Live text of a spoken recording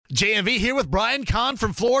JMV here with Brian Kahn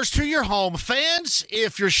from Floors to Your Home. Fans,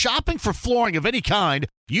 if you're shopping for flooring of any kind,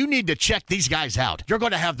 you need to check these guys out. You're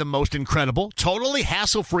going to have the most incredible, totally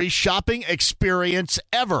hassle-free shopping experience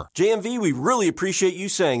ever. JMV, we really appreciate you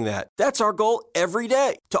saying that. That's our goal every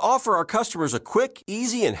day, to offer our customers a quick,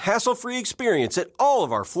 easy, and hassle-free experience at all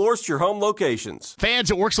of our Floors to Your Home locations.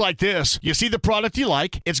 Fans, it works like this. You see the product you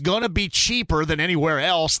like. It's going to be cheaper than anywhere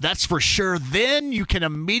else, that's for sure. Then you can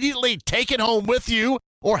immediately take it home with you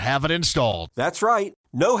or have it installed. That's right.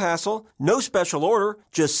 No hassle, no special order.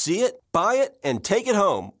 Just see it, buy it, and take it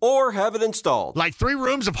home or have it installed. Like 3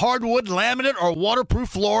 rooms of hardwood, laminate, or waterproof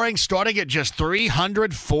flooring starting at just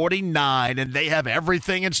 $349, and they have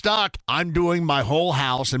everything in stock. I'm doing my whole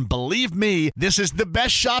house, and believe me, this is the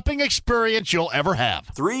best shopping experience you'll ever have.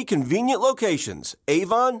 3 convenient locations: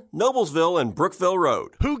 Avon, Noblesville, and Brookville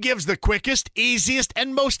Road. Who gives the quickest, easiest,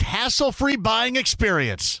 and most hassle-free buying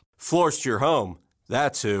experience? Floors to Your Home.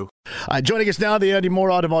 That's who. Joining us now, the Andy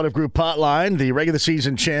Moore Automotive Group hotline, the regular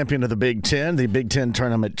season champion of the Big Ten, the Big Ten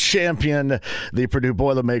tournament champion, the Purdue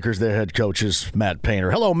Boilermakers, their head coach is Matt Painter.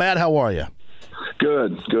 Hello, Matt. How are you?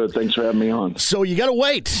 Good. Thanks for having me on. So you got to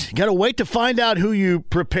wait. You got to wait to find out who you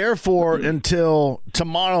prepare for until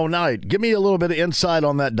tomorrow night. Give me a little bit of insight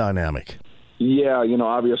on that dynamic. Yeah,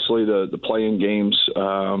 obviously the play-in games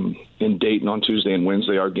in Dayton on Tuesday and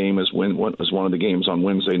Wednesday. Our game is one of the games on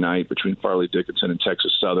Wednesday night between Farley Dickinson and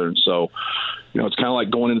Texas Southern. So, it's kind of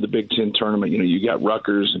like going into the Big Ten tournament. You got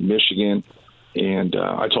Rutgers and Michigan, and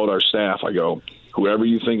I told our staff, I go, whoever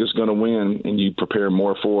you think is going to win and you prepare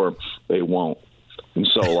more for, they won't. And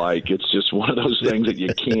so, it's just one of those things that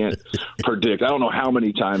you can't predict. I don't know how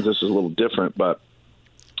many times this is a little different, but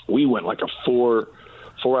we went like a 4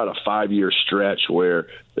 out of 5 year stretch where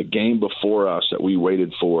the game before us that we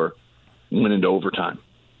waited for went into overtime.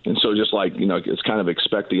 And so just it's kind of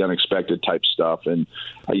expect the unexpected type stuff. And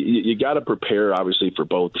you got to prepare, obviously, for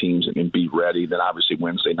both teams and be ready. Then, obviously,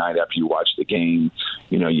 Wednesday night after you watch the game,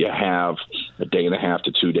 you have a day and a half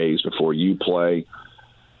to 2 days before you play.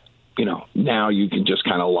 Now you can just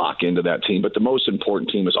kind of lock into that team. But the most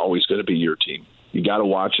important team is always going to be your team. You got to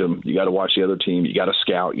watch them. You got to watch the other team. You got to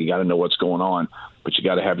scout. You got to know what's going on. But you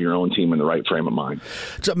got to have your own team in the right frame of mind.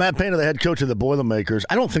 So, Matt Painter, the head coach of the Boilermakers,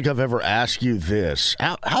 I don't think I've ever asked you this.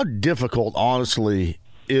 How difficult, honestly,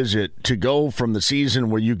 is it to go from the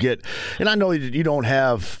season where you get – and I know you don't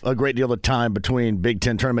have a great deal of time between Big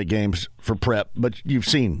Ten tournament games for prep, but you've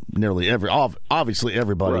seen nearly obviously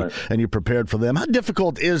everybody, right, and you prepared for them. How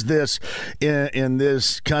difficult is this in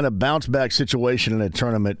this kind of bounce-back situation in a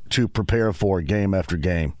tournament to prepare for game after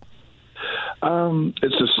game?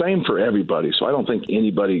 It's the same for everybody, so I don't think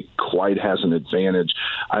anybody quite has an advantage.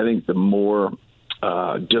 I think the more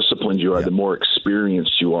disciplined you are, the more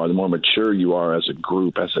experienced you are, the more mature you are as a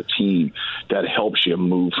group, as a team, that helps you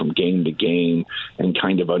move from game to game and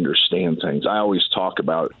kind of understand things. I always talk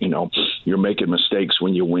about, you're making mistakes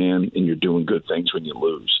when you win and you're doing good things when you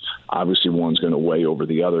lose. Obviously, one's going to weigh over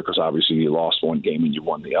the other because obviously you lost one game and you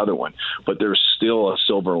won the other one. But there's still a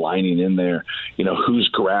silver lining in there. Who's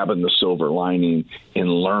grabbing the silver lining and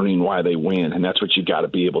learning why they win, and that's what you got to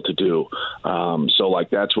be able to do. So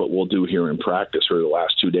that's what we'll do here in practice for the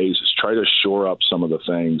last 2 days is try to shore up some of the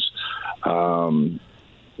things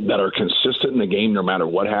that are consistent in the game no matter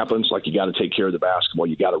what happens. Like you got to take care of the basketball.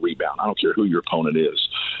 You got to rebound. I don't care who your opponent is.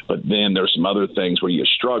 But then there's some other things where you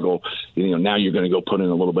struggle. Now you're going to go put in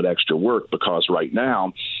a little bit extra work because right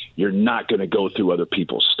now you're not going to go through other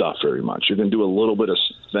people's stuff very much. You're going to do a little bit of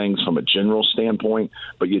things from a general standpoint,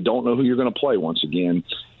 but you don't know who you're going to play once again.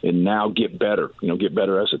 And now get better, get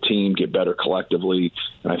better as a team, get better collectively.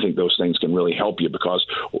 And I think those things can really help you because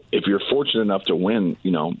if you're fortunate enough to win,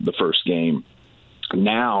 the first game,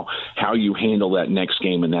 now how you handle that next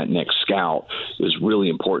game and that next scout is really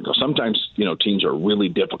important. Because sometimes, teams are really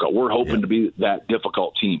difficult. We're hoping to be that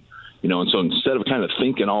difficult team, and so instead of kind of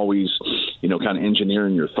thinking always, kind of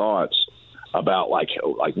engineering your thoughts about like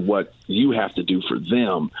what you have to do for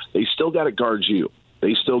them, they still got to guard you.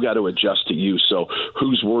 They still got to adjust to you. So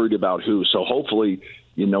who's worried about who? So hopefully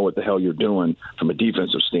you know what the hell you're doing from a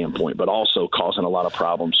defensive standpoint, but also causing a lot of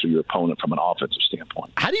problems to your opponent from an offensive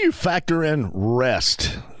standpoint. How do you factor in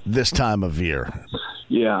rest this time of year?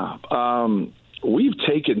 Yeah. We've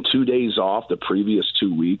taken 2 days off the previous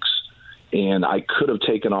 2 weeks, and I could have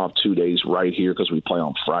taken off 2 days right here because we play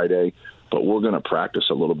on Friday. But we're going to practice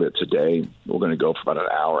a little bit today. We're going to go for about an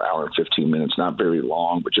hour and 15 minutes, not very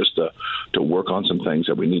long, but just to work on some things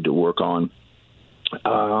that we need to work on.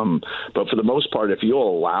 But for the most part, if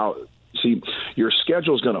you'll allow – see, your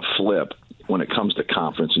schedule is going to flip when it comes to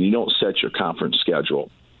conference, and you don't set your conference schedule.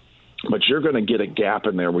 But you're going to get a gap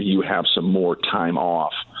in there where you have some more time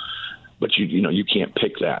off but you can't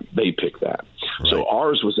pick that. They pick that. Right. So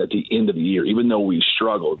ours was at the end of the year. Even though we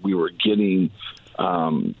struggled, we were getting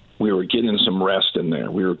some rest in there.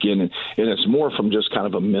 And it's more from just kind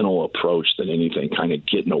of a mental approach than anything, kind of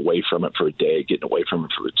getting away from it for a day, getting away from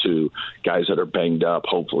it for two. Guys that are banged up,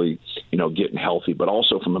 hopefully, getting healthy, but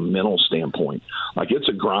also from a mental standpoint. Like, it's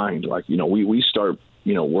a grind. Like, we start,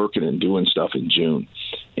 working and doing stuff in June.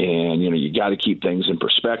 And, you got to keep things in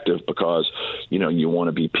perspective because, you want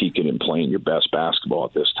to be peaking and playing your best basketball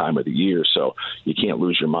at this time of the year. So you can't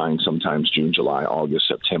lose your mind sometimes June, July, August,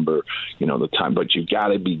 September, the time. But you got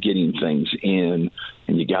to be getting things in,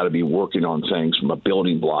 and you got to be working on things from a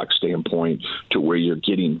building block standpoint to where you're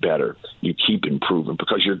getting better. You keep improving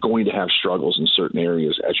because you're going to have struggles in certain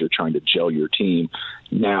areas as you're trying to gel your team.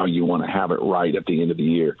 Now you want to have it right at the end of the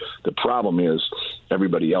year. The problem is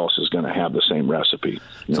everybody else is going to have the same recipe.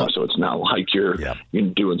 So it's not like you're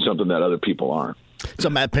doing something that other people aren't.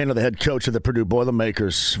 So Matt Painter, the head coach of the Purdue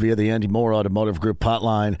Boilermakers, via the Andy Moore Automotive Group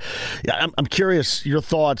hotline. Yeah, I'm curious your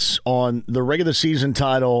thoughts on the regular season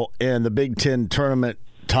title and the Big Ten tournament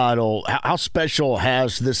title. How special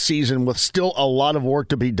has this season, with still a lot of work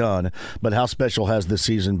to be done, but how special has this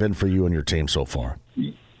season been for you and your team so far?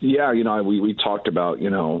 Yeah, we talked about,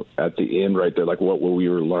 at the end right there, like what we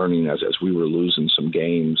were learning as we were losing some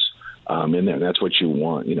games. In there, and that's what you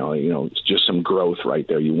want, it's just some growth right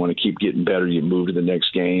there. You want to keep getting better. You move to the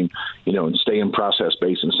next game, and stay in process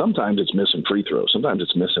base. And sometimes it's missing free throws. Sometimes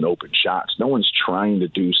it's missing open shots. No one's trying to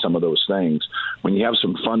do some of those things. When you have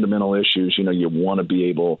some fundamental issues, you want to be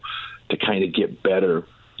able to kind of get better,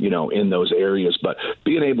 in those areas. But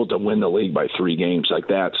being able to win the league by 3 games, like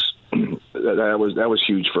that was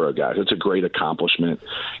huge for our guys. It's a great accomplishment,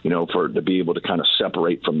 to be able to kind of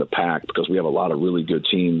separate from the pack, because we have a lot of really good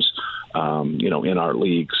teams, in our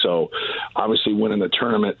league. So obviously winning the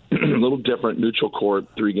tournament, a little different, neutral court,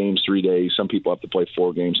 3 games, 3 days. Some people have to play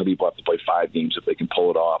 4 games. Some people have to play 5 games if they can pull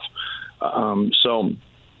it off. So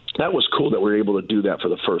that was cool that we were able to do that for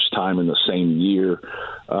the first time in the same year.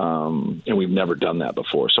 And we've never done that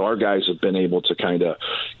before. So our guys have been able to kind of,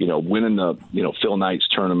 winning the, Phil Knight's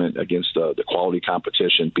tournament against the quality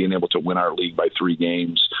competition, being able to win our league by 3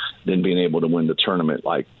 games, then being able to win the tournament.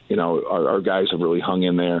 Like, our guys have really hung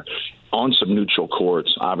in there on some neutral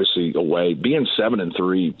courts, obviously away. Being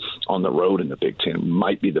 7-3 on the road in the Big Ten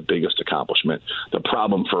might be the biggest accomplishment. The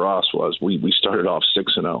problem for us was we started off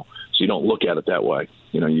 6-0, so you don't look at it that way.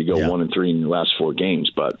 You go 1-3 in your last 4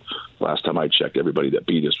 games, but last time I checked, everybody that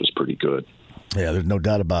beat us was pretty good. Yeah, there's no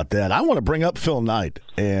doubt about that. I want to bring up Phil Knight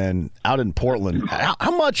and out in Portland.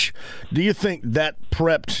 How much do you think that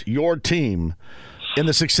prepped your team in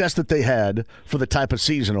the success that they had for the type of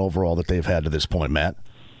season overall that they've had to this point, Matt?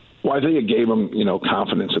 Well, I think it gave them,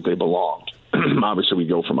 confidence that they belonged. Obviously, we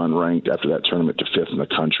go from unranked after that tournament to 5th in the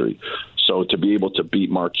country. So to be able to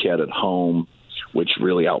beat Marquette at home, which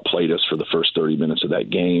really outplayed us for the first 30 minutes of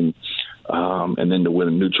that game, and then to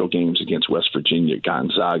win neutral games against West Virginia,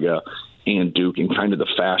 Gonzaga, and Duke in kind of the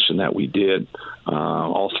fashion that we did.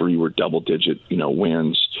 All 3 were double-digit,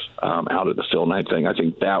 wins out of the Phil Knight thing. I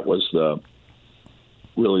think that was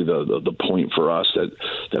really the point for us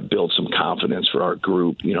that built some confidence for our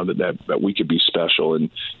group, that we could be special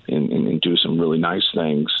and do some really nice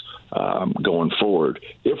things going forward.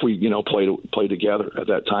 If we, play together at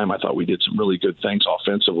that time, I thought we did some really good things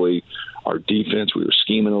offensively. Our defense, we were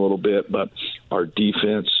scheming a little bit, but our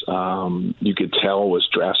defense, you could tell, was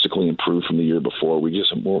drastically improved from the year before. We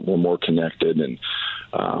just were more connected,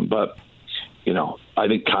 but I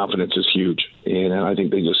think confidence is huge, and I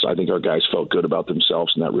think our guys felt good about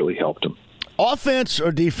themselves, and that really helped them. Offense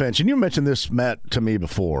or defense? And you mentioned this, Matt, to me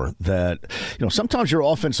before, that sometimes your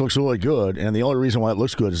offense looks really good, and the only reason why it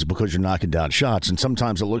looks good is because you're knocking down shots. And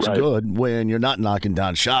sometimes it looks good when you're not knocking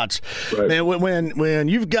down shots. Right. Man, when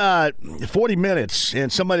you've got 40 minutes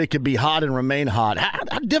and somebody could be hot and remain hot,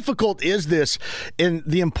 how difficult is this? And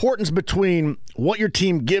the importance between what your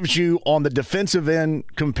team gives you on the defensive end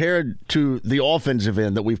compared to the offensive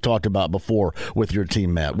end that we've talked about before with your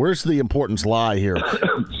team, Matt? Where's the importance lie here?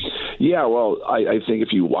 Yeah, well, I think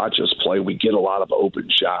if you watch us play, we get a lot of open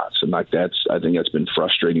shots, and I think that's been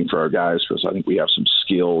frustrating for our guys, because I think we have some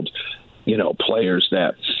skilled, players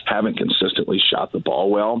that haven't consistently shot the ball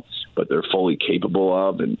well, but they're fully capable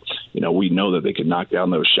of, and we know that they can knock down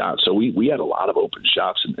those shots. So we had a lot of open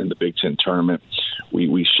shots in the Big Ten tournament.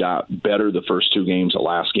 We shot better the first 2 games. The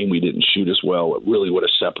last game we didn't shoot as well. It really would have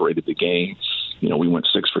separated the game. We went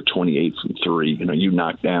 6 for 28 from 3. You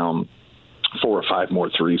knock down 4 or 5 more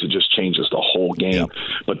threes, it just changes the whole game. Yep.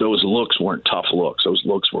 But those looks weren't tough looks. Those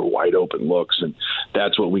looks were wide open looks, and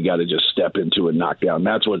that's what we got to just step into and knock down.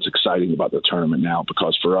 That's what's exciting about the tournament now,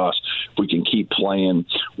 because for us, if we can keep playing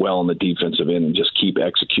well on the defensive end and just keep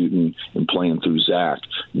executing and playing through Zach,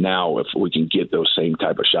 now if we can get those same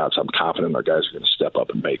type of shots, I'm confident our guys are going to step up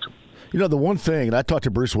and make them. You know, the one thing, and I talked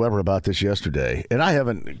to Bruce Weber about this yesterday, and I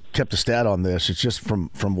haven't kept a stat on this. It's just from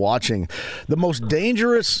watching. The most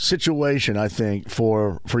dangerous situation, I think,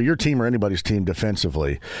 for your team or anybody's team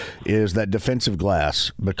defensively is that defensive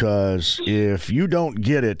glass, because if you don't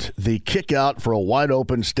get it, the kick out for a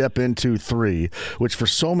wide-open step-into three, which for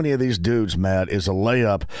so many of these dudes, Matt, is a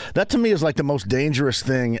layup, that to me is like the most dangerous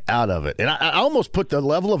thing out of it. And I almost put the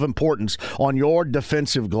level of importance on your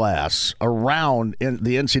defensive glass around in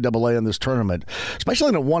the NCAA in this tournament, especially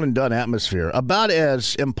in a one-and-done atmosphere, about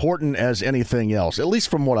as important as anything else, at least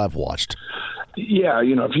from what I've watched. Yeah,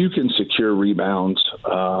 you know, if you can secure rebounds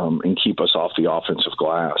and keep us off the offensive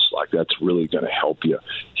glass, like that's really going to help you.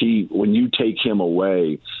 When you take him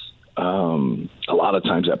away, a lot of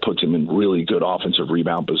times that puts him in really good offensive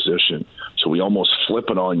rebound position. So we almost flip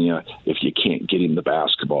it on you if you can't get him the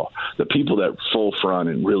basketball. The people that full front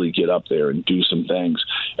and really get up there and do some things,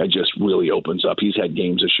 it just really opens up. He's had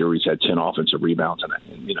games this year where he's had 10 offensive rebounds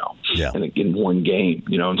in one game,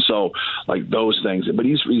 and so like those things. But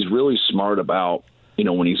he's really smart about,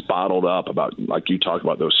 when he's bottled up, about like you talked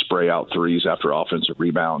about those spray out threes after offensive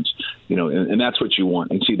rebounds, and that's what you want.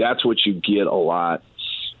 And see, that's what you get a lot.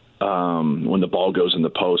 When the ball goes in the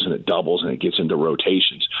post and it doubles and it gets into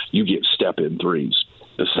rotations, you get step-in threes.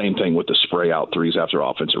 The same thing with the spray-out threes after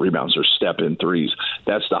offensive rebounds. They're step-in threes.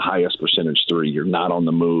 That's the highest percentage three. You're not on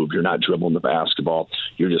the move. You're not dribbling the basketball.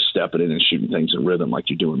 You're just stepping in and shooting things in rhythm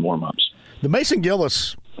like you do in warm-ups. The Mason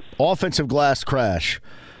Gillis offensive glass crash,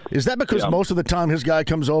 is that because most of the time his guy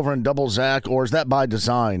comes over and doubles Zach, or is that by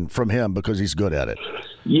design from him because he's good at it?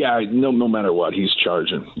 Yeah, no matter what, he's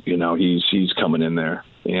charging. He's coming in there.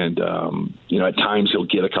 And, at times he'll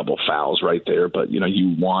get a couple fouls right there, but,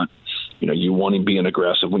 you want him being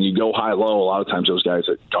aggressive. When you go high-low, a lot of times those guys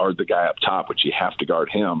that guard the guy up top, which you have to guard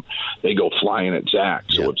him, they go flying at Zach.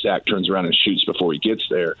 So if Zach turns around and shoots before he gets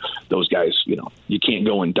there, those guys, you can't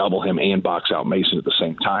go and double him and box out Mason at the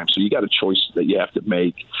same time. So you got a choice that you have to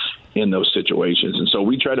make in those situations. And so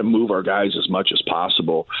we try to move our guys as much as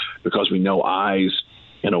possible because we know eyes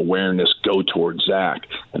and awareness go towards Zach.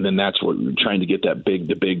 And then that's what we're trying to get that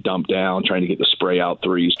big dump down, trying to get the spray out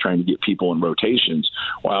threes, trying to get people in rotations.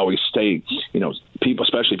 Well, I always say, people,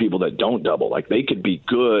 especially people that don't double, like they could be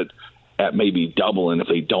good at maybe doubling if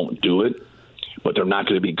they don't do it, but they're not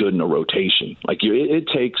going to be good in a rotation. Like it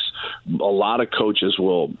takes a lot of coaches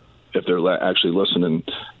will, if they're actually listening,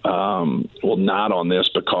 will nod on this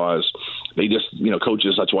because they just,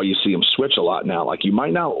 coaches, that's why you see them switch a lot now. Like you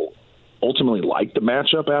might not ultimately like the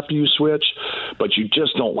matchup after you switch, but you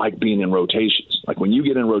just don't like being in rotations. Like when you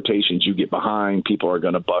get in rotations, you get behind. People are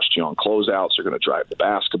going to bust you on closeouts. They're going to drive the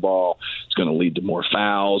basketball. It's going to lead to more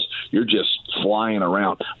fouls. You're just flying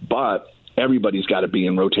around. But everybody's got to be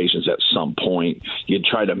in rotations at some point. You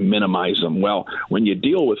try to minimize them. Well, when you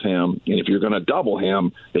deal with him, and if you're going to double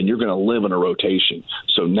him, then you're going to live in a rotation.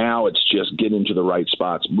 So now it's just getting to the right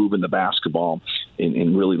spots, moving the basketball,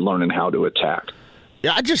 and really learning how to attack.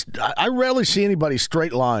 Yeah, I rarely see anybody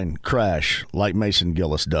straight line crash like Mason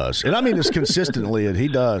Gillis does, and I mean as consistently as he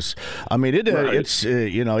does. I mean it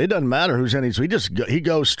doesn't matter who's in. He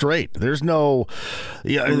goes straight. There's no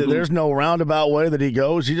roundabout way that he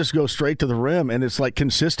goes. He just goes straight to the rim, and it's like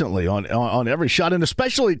consistently on every shot. And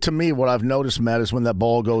especially to me, what I've noticed, Matt, is when that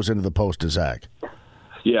ball goes into the post to Zach.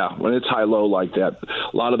 Yeah, when it's high-low like that,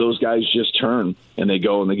 a lot of those guys just turn and they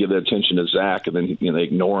go and they give their attention to Zach, and then they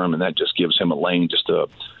ignore him, and that just gives him a lane just to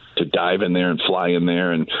dive in there and fly in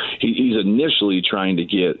there. And he's initially trying to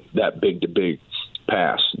get that big-to-big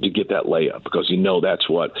pass to get that layup because that's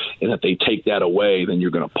what, and if they take that away, then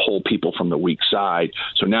you're going to pull people from the weak side.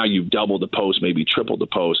 So now you've doubled the post, maybe tripled the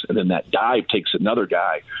post, and then that dive takes another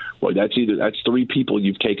guy. Well, that's 3 people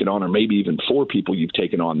you've taken on, or maybe even 4 people you've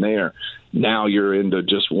taken on there. Now you're into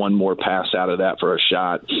just one more pass out of that for a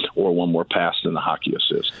shot, or one more pass than the hockey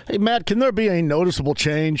assist. Hey, Matt, can there be a noticeable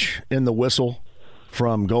change in the whistle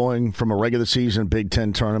from going from a regular season Big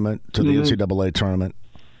Ten tournament to the NCAA tournament?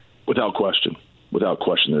 Without question. Without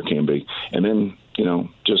question, there can be. And then,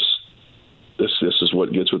 just this is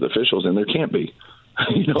what gets with officials, and there can't be.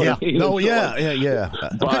 You know yeah. what I mean? No, so yeah.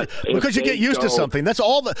 But because you get used to something. That's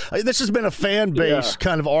all. This has been a fan base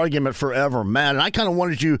kind of argument forever, Matt. And I kind of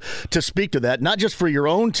wanted you to speak to that, not just for your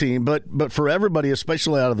own team, but for everybody,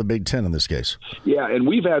 especially out of the Big Ten in this case. Yeah, and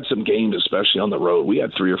we've had some games, especially on the road. We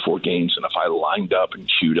had 3 or 4 games, and if I lined up and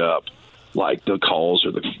queued up like the calls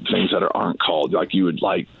or the things that aren't called, like you would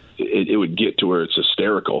like. It would get to where it's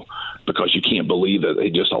hysterical because you can't believe that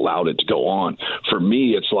they just allowed it to go on. For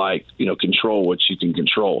me, it's like, control what you can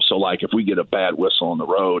control. So, like, if we get a bad whistle on the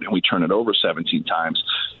road and we turn it over 17 times,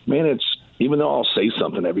 man, even though I'll say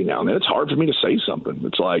something every now and then, it's hard for me to say something.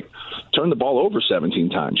 It's like, turn the ball over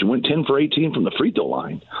 17 times. You went 10 for 18 from the free throw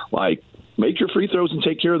line. Like, make your free throws and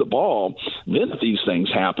take care of the ball. Then if these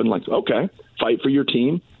things happen, like, okay, fight for your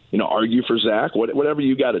team. Argue for Zach, whatever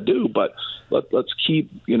you got to do, but let's keep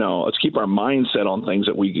our mindset on things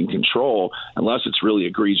that we can control, unless it's really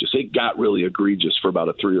egregious. It got really egregious for about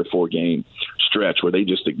a 3 or 4 game stretch where they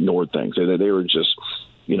just ignored things. They were just,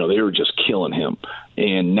 they were just killing him.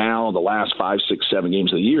 And now the last 5, 6, 7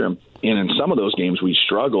 games of the year, and in some of those games we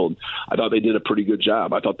struggled. I thought they did a pretty good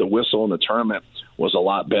job. I thought the whistle in the tournament was a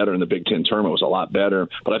lot better, and the Big Ten tournament was a lot better.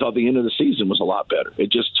 But I thought the end of the season was a lot better.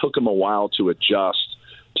 It just took them a while to adjust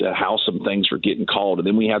to how some things were getting called. And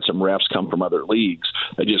then we had some refs come from other leagues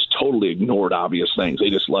that just totally ignored obvious things. They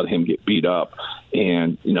just let him get beat up.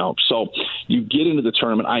 And, so you get into the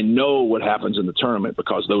tournament. I know what happens in the tournament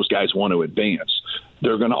because those guys want to advance.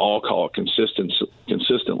 They're going to all call it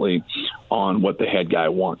consistently on what the head guy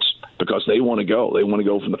wants because they want to go. They want to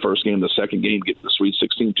go from the first game to the second game, get to the Sweet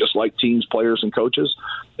 16, just like teams, players, and coaches.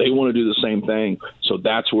 They want to do the same thing. So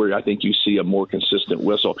that's where I think you see a more consistent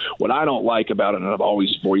whistle. What I don't like about it, and I've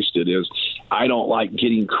always voiced it, is I don't like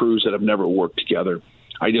getting crews that have never worked together.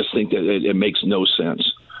 I just think that it makes no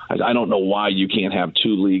sense. I don't know why you can't have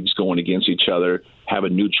 2 leagues going against each other, have a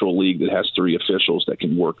neutral league that has 3 officials that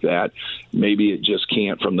can work that. Maybe it just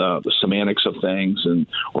can't from the semantics of things and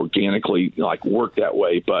organically work that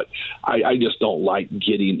way. But I just don't like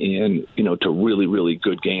getting in, to really, really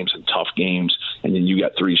good games and tough games. And then you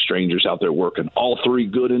got 3 strangers out there working, all 3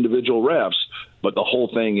 good individual refs. But the whole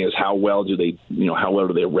thing is how well do they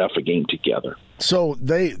ref a game together? So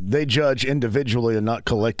they judge individually and not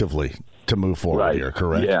collectively to move forward here,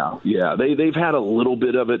 correct? Yeah. They've had a little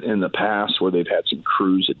bit of it in the past where they've had some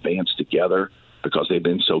crews advance together because they've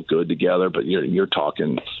been so good together, but you're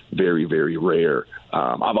talking very, very rare.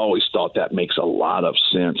 I've always thought that makes a lot of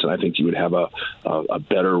sense, and I think you would have a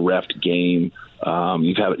better ref game.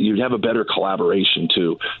 You'd have a better collaboration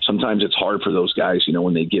too. Sometimes it's hard for those guys,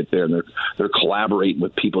 when they get there and they're collaborating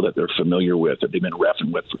with people that they're familiar with, that they've been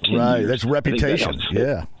reffing with for 10 years. Right, that's reputation.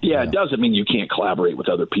 Yeah, it doesn't mean you can't collaborate with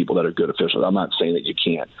other people that are good officials. I'm not saying that you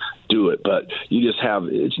can't do it, but you just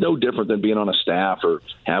it's no different than being on a staff or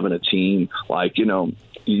having a team.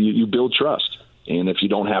 You build trust. And if you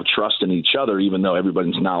don't have trust in each other, even though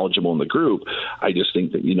everybody's knowledgeable in the group, I just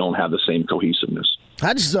think that you don't have the same cohesiveness.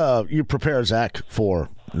 How does you prepare Zach for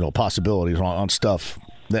possibilities on stuff?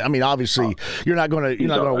 Obviously you're not going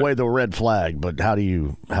to wave the red flag, but how do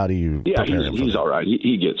you? Yeah, he's all right.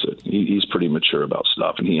 He gets it. He's pretty mature about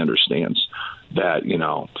stuff, and he understands that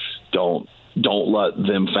don't let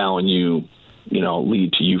them fouling you.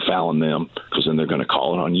 Lead to you fouling them, because then they're going to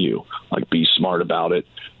call it on you. Be smart about it.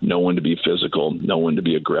 Know when to be physical, know when to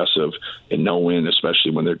be aggressive, and know when, especially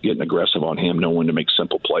when they're getting aggressive on him, know when to make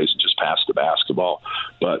simple plays and just pass the basketball.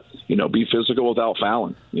 But, be physical without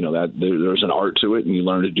fouling. That there's an art to it, and you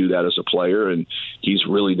learn to do that as a player. And he's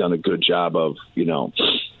really done a good job of,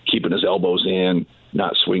 keeping his elbows in,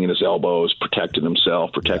 not swinging his elbows, protecting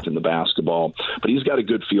himself, protecting the basketball. But he's got a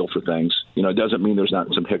good feel for things. It doesn't mean there's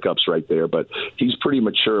not some hiccups right there, but he's pretty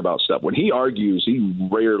mature about stuff. When he argues, he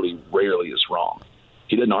rarely is wrong.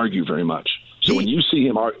 He doesn't argue very much. So when you see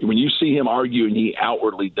him argue and he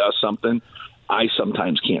outwardly does something, I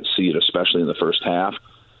sometimes can't see it, especially in the first half.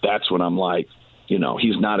 That's when I'm like,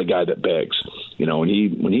 he's not a guy that begs. When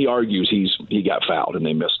he argues, he got fouled and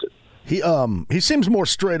they missed it. He seems more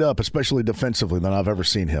straight up, especially defensively, than I've ever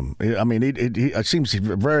seen him. He seems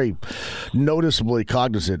very noticeably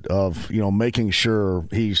cognizant of making sure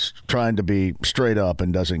he's trying to be straight up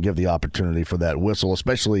and doesn't give the opportunity for that whistle,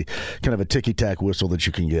 especially kind of a ticky-tack whistle that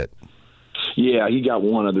you can get. Yeah, he got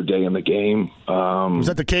one other day in the game. Was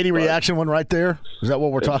that the Katie reaction one right there? Is that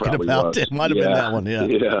what we're talking about? Was. It might have been that one, yeah.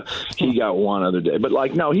 Yeah, he got one other day. But,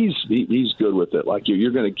 no, he's good with it.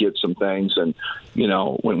 You're going to get some things. And,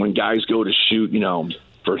 when guys go to shoot,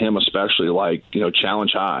 for him especially,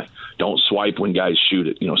 challenge high. Don't swipe when guys shoot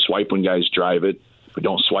it. Swipe when guys drive it. but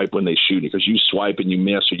don't swipe when they shoot it, because you swipe and you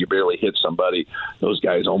miss or you barely hit somebody. Those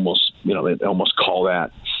guys almost, they almost call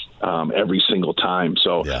that every single time.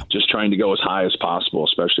 So just trying to go as high as possible,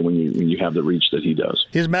 especially when you have the reach that he does.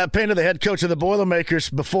 Here's Matt Painter, the head coach of the Boilermakers.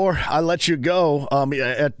 Before I let you go,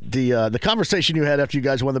 at the conversation you had after you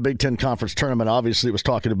guys won the Big Ten Conference Tournament, obviously it was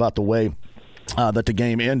talking about the way that the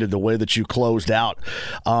game ended, the way that you closed out.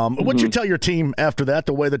 What did you tell your team after that,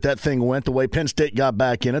 the way that thing went, the way Penn State got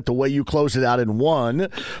back in it, the way you closed it out and won?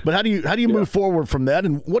 But how do you move forward from that,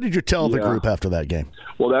 and what did you tell the group after that game?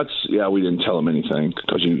 Well, we didn't tell them anything,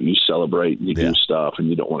 because you celebrate and you do stuff and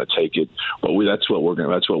you don't want to take it. But that's what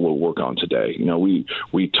we'll work on today.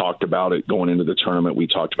 We talked about it going into the tournament. We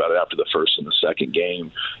talked about it after the first and the second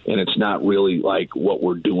game, and it's not really like what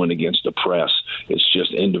we're doing against the press. It's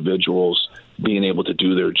just individuals being able to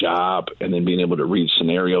do their job, and then being able to read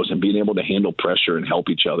scenarios and being able to handle pressure and help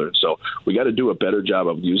each other. So we got to do a better job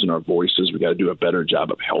of using our voices. We got to do a better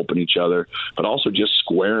job of helping each other, but also just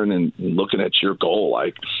squaring and looking at your goal.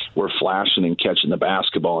 Like, we're flashing and catching the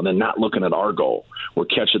basketball and then not looking at our goal. We're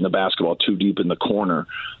catching the basketball too deep in the corner.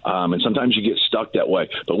 And sometimes you get stuck that way.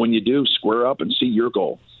 But when you do, square up and see your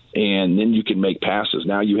goal. And then you can make passes.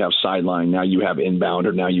 Now you have sideline. Now you have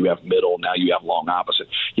inbounder. Now you have middle. Now you have long opposite.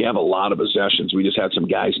 You have a lot of possessions. We just had some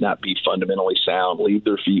guys not be fundamentally sound, leave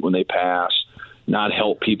their feet when they pass, not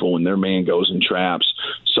help people when their man goes in traps.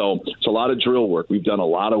 So it's a lot of drill work. We've done a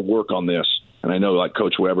lot of work on this. And I know, like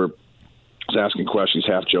Coach Weber is asking questions,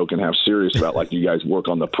 half joking, half serious about, like, you guys work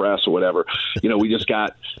on the press or whatever. We just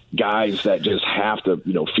got guys that just have to,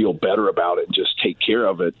 feel better about it and just take care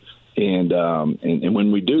of it. And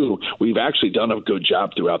when we do, we've actually done a good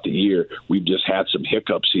job throughout the year. We've just had some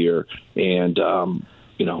hiccups here, and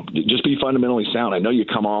just be fundamentally sound. I know you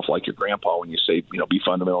come off like your grandpa when you say, be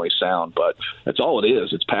fundamentally sound, but that's all it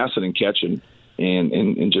is. It's passing and catching.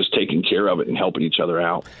 And just taking care of it and helping each other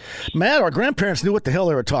out. Matt, our grandparents knew what the hell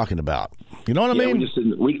they were talking about. You know what I mean?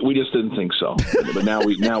 We just didn't think so. But now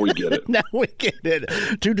we get it. Now we get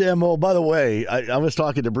it. Too damn old. By the way, I was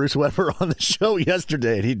talking to Bruce Weber on the show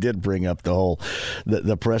yesterday, and he did bring up the whole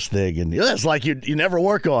the press thing. And it's like you never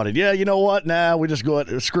work on it. Yeah, you know what? Nah, we just go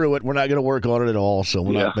ahead, screw it. We're not going to work on it at all, so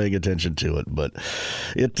we're not paying attention to it. But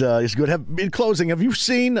it's good. In closing, have you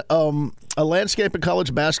seen a landscape in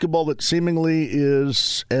college basketball that seemingly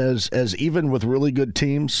is as even with really good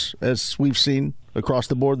teams as we've seen across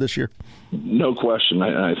the board this year? No question.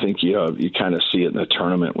 I think you kind of see it in the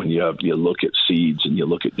tournament when you look at seeds and you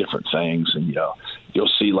look at different things, and you'll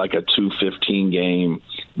see like a 2-15 game,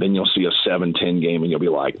 then you'll see a 7-10 game, and you'll be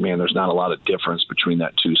like, man, there's not a lot of difference between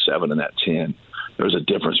that 2-7 and that 10. There's a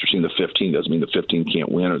difference between the 15. Doesn't mean the 15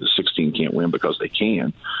 can't win or the 16 can't win, because they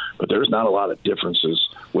can. But there's not a lot of differences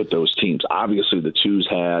with those teams. Obviously, the twos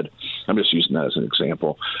had – I'm just using that as an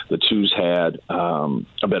example. The twos had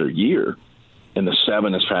a better year, and the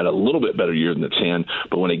 7 has had a little bit better year than the 10.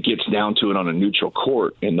 But when it gets down to it on a neutral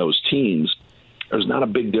court in those teams, there's not a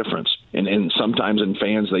big difference. And sometimes in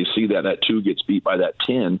fans, they see that 2 gets beat by that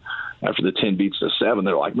 10. After the 10 beats the 7,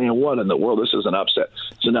 they're like, man, what in the world? This is an upset.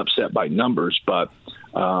 It's an upset by numbers. But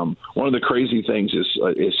one of the crazy things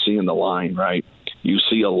is seeing the line, right? You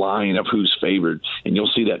see a line of who's favored, and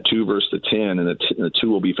you'll see that 2 versus the 10, and the 2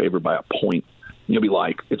 will be favored by a point. You'll be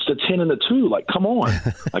like, it's the 10 and the 2. Like, come on.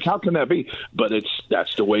 Like, how can that be? But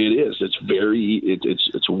that's the way it is.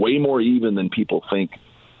 It's way more even than people think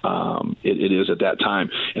it is at that time.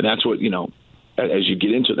 And that's what, as you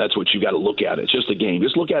get into it, that's what you got to look at. It's just a game.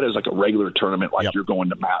 Just look at it as like a regular tournament, like you're going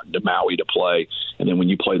to Maui to play. And then when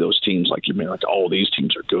you play those teams, like you're like, oh, these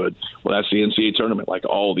teams are good. Well, that's the NCAA tournament. Like,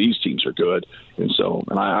 all these teams are good. And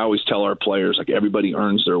I always tell our players, like, everybody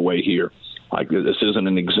earns their way here. Like, this isn't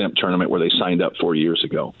an exempt tournament where they signed up 4 years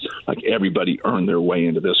ago. Like, everybody earned their way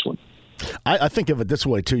into this one. I think of it this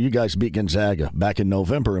way, too. You guys beat Gonzaga back in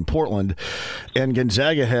November in Portland, and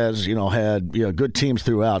Gonzaga has, had good teams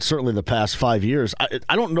throughout, certainly the past 5 years.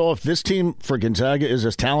 I don't know if this team for Gonzaga is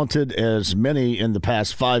as talented as many in the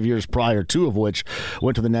past 5 years prior, 2 of which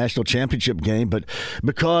went to the national championship game, but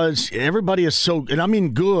because everybody is so, and I mean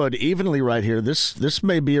good, evenly right here, this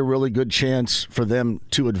may be a really good chance for them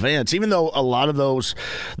to advance, even though a lot of those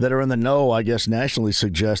that are in the know, I guess, nationally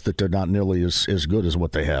suggest that they're not nearly as good as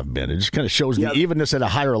what they have been. It just kind of shows the evenness at a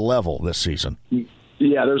higher level this season.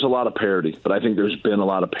 Yeah, there's a lot of parity, but I think there's been a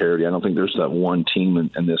lot of parity. I don't think there's that one team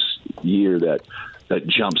in this year that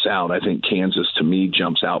jumps out. I think Kansas, to me,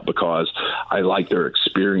 jumps out because I like their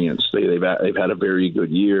experience. They've had a very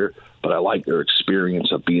good year, but I like their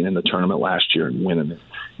experience of being in the tournament last year and winning it.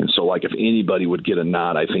 And so, like, if anybody would get a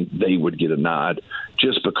nod, I think they would get a nod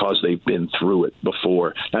just because they've been through it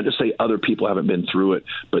before. Not to say other people haven't been through it,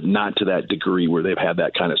 but not to that degree where they've had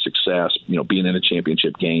that kind of success, being in a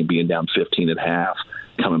championship game, being down 15 at half,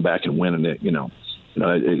 coming back and winning it,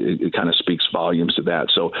 it kind of speaks volumes to that.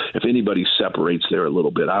 So if anybody separates there a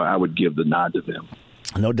little bit, I would give the nod to them.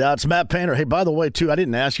 No doubt. It's Matt Painter. Hey, by the way, too, I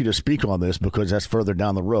didn't ask you to speak on this because that's further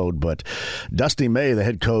down the road, but Dusty May, the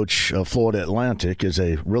head coach of Florida Atlantic, is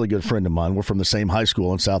a really good friend of mine. We're from the same high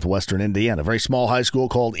school in southwestern Indiana, a very small high school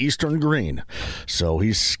called Eastern Green. So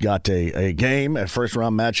he's got a game, a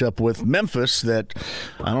first-round matchup with Memphis that,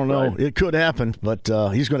 I don't know, it could happen, but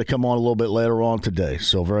he's going to come on a little bit later on today.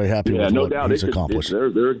 So very happy with what he's accomplished.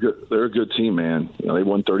 They're a good team, man. They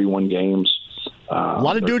won 31 games. A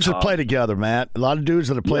lot of dudes that play together, Matt. A lot of dudes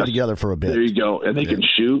that have played together for a bit. There you go. And they can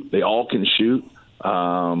shoot. They all can shoot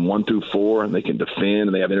 1 through 4, and they can defend,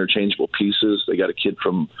 and they have interchangeable pieces. They got a kid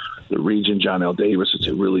from the region, John L. Davis. It's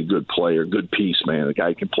a really good player, good piece, man. The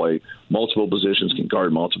guy can play multiple positions, can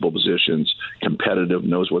guard multiple positions, competitive,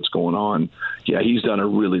 knows what's going on. Yeah, he's done a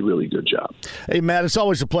really, really good job. Hey, Matt, it's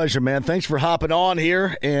always a pleasure, man. Thanks for hopping on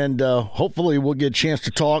here, and hopefully we'll get a chance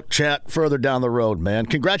to chat further down the road, man.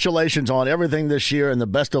 Congratulations on everything this year, and the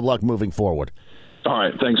best of luck moving forward. All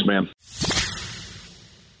right, thanks, man.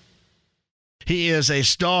 He is a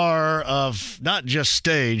star of not just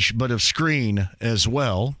stage, but of screen as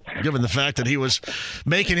well, given the fact that he was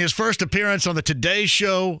making his first appearance on the Today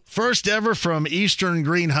Show, first ever from Eastern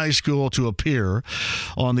Green High School to appear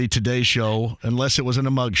on the Today Show, unless it was in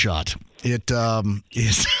a mugshot. It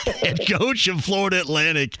is head coach of Florida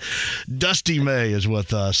Atlantic, Dusty May, is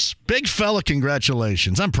with us. Big fella,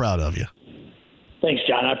 congratulations. I'm proud of you. Thanks,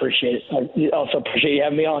 John. I appreciate it. I also appreciate you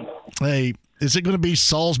having me on. Hey, is it going to be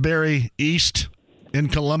Salisbury East in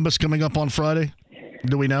Columbus coming up on Friday?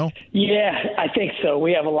 Do we know? Yeah, I think so.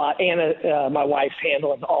 We have a lot. Anna, my wife's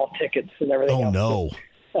handling all tickets and everything else. Oh, no.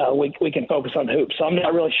 So, we can focus on hoops. So I'm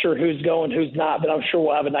not really sure who's going, who's not, but I'm sure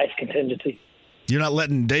we'll have a nice contingency. You're not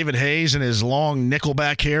letting David Hayes and his long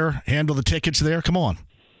nickelback hair handle the tickets there? Come on.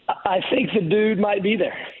 I think the dude might be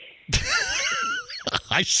there.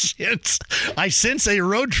 I sense a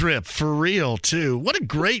road trip for real, too. What a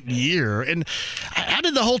great year. And how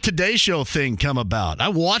did the whole Today Show thing come about? I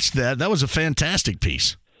watched that. That was a fantastic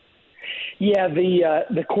piece. Yeah,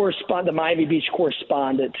 the correspondent, the Miami Beach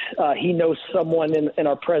correspondent, he knows someone in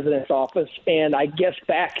our president's office. And I guess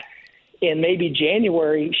back in maybe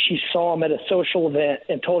January, she saw him at a social event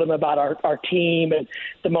and told him about our team and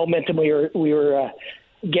the momentum we were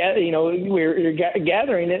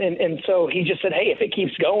gathering, and so he just said, hey, if it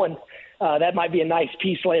keeps going, that might be a nice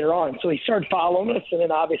piece later on. So he started following us, and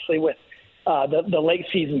then obviously with the late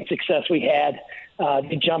season success we had,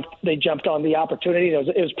 they jumped on the opportunity.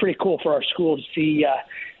 It was pretty cool for our school to see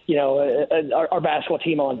our basketball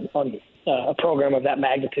team on a program of that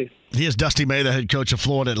magnitude. He is Dusty May, the head coach of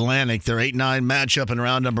Florida Atlantic. Their 8-9 matchup in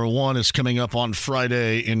round number 1 is coming up on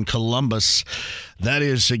Friday in Columbus. That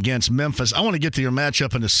is against Memphis. I want to get to your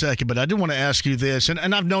matchup in a second, but I did want to ask you this,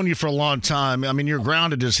 and I've known you for a long time. I mean, you're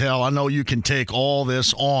grounded as hell. I know you can take all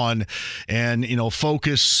this on and,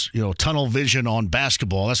 focus, tunnel vision on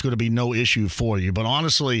basketball. That's going to be no issue for you. But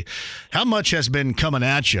honestly, how much has been coming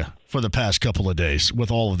at you for the past couple of days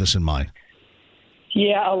with all of this in mind?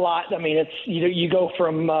 Yeah, a lot. I mean, it's you go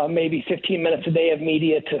from maybe 15 minutes a day of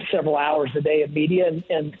media to several hours a day of media,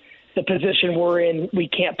 and the position we're in, we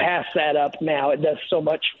can't pass that up now. It does so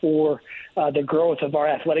much for the growth of our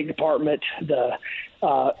athletic department, the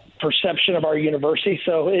perception of our university.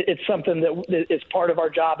 So it's something that is part of our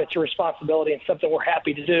job. It's a responsibility and something we're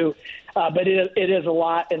happy to do. But it is a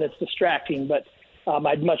lot, and it's distracting. But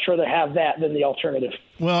I'd much rather have that than the alternative.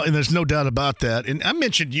 Well, and there's no doubt about that. And I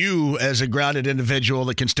mentioned you as a grounded individual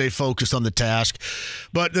that can stay focused on the task.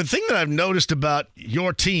 But the thing that I've noticed about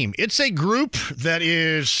your team, it's a group that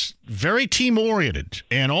is very team-oriented,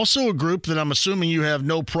 and also a group that I'm assuming you have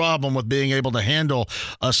no problem with being able to handle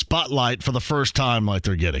a spotlight for the first time like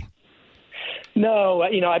they're getting. No,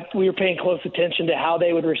 we were paying close attention to how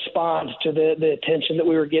they would respond to the attention that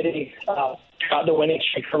we were getting throughout the winning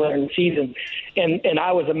streak earlier in the season, and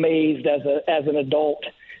I was amazed as an adult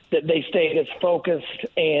that they stayed as focused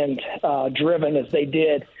and driven as they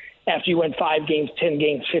did. After you win 5 games, 10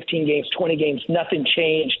 games, 15 games, 20 games, nothing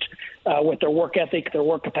changed with their work ethic, their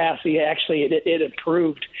work capacity. Actually, it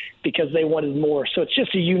improved because they wanted more. So it's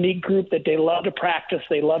just a unique group that they love to practice,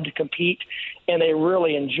 they love to compete, and they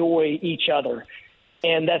really enjoy each other.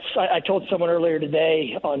 And I told someone earlier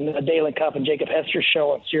today on Dalen Cup and Jacob Hester's show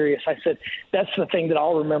on Sirius, I said, that's the thing that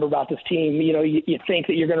I'll remember about this team. You think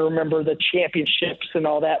that you're going to remember the championships and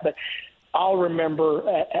all that, but I'll remember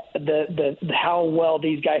the how well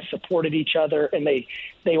these guys supported each other, and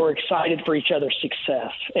they were excited for each other's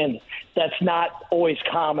success. And that's not always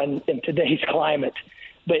common in today's climate.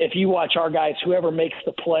 But if you watch our guys, whoever makes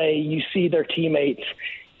the play, you see their teammates,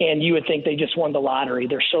 and you would think they just won the lottery.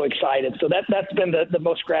 They're so excited. So that's been the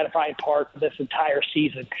most gratifying part of this entire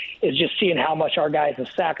season, is just seeing how much our guys have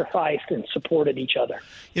sacrificed and supported each other.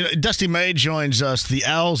 You know, Dusty May joins us, the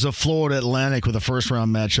Owls of Florida Atlantic, with a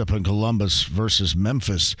first-round matchup in Columbus versus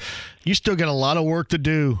Memphis. You still got a lot of work to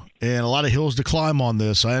do and a lot of hills to climb on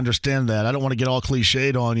this. I understand that. I don't want to get all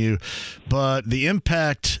cliched on you, but the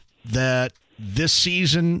impact that this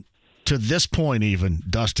season to this point, even,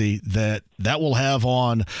 Dusty, that will have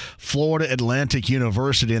on Florida Atlantic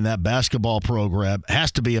University and that basketball program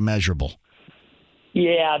has to be immeasurable.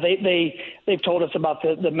 Yeah, they've told us about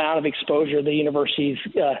the amount of exposure the universities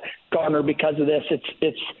garner because of this.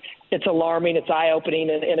 It's alarming. It's eye-opening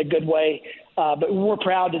in a good way. But we're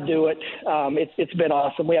proud to do it. It's been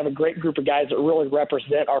awesome. We have a great group of guys that really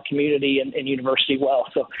represent our community and university well.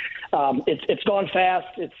 So it's gone fast.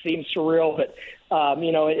 It seems surreal, but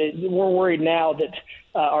we're worried now that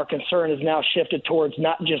our concern is now shifted towards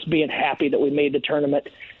not just being happy that we made the tournament,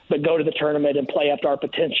 but go to the tournament and play up to our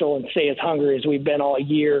potential and stay as hungry as we've been all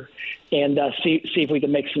year and see if we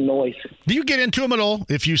can make some noise. Do you get into them at all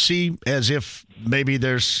if you see as if maybe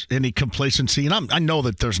there's any complacency? And I know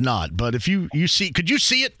that there's not, but if you see, could you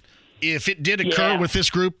see it if it did occur with this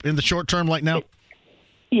group in the short term like now?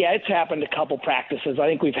 Yeah, it's happened a couple practices. I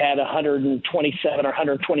think we've had 127 or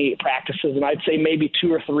 128 practices, and I'd say maybe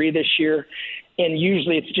 2 or 3 this year. And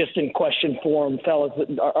usually it's just in question form, fellas,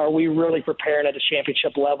 are we really preparing at a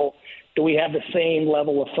championship level? Do we have the same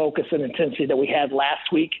level of focus and intensity that we had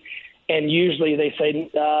last week? And usually they say,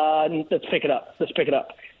 let's pick it up. Let's pick it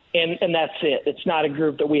up. And that's it. It's not a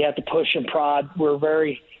group that we have to push and prod. We're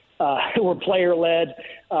we're player-led.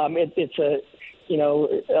 I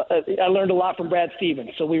learned a lot from Brad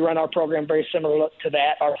Stevens. So we run our program very similar to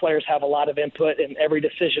that. Our players have a lot of input in every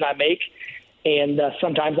decision I make. And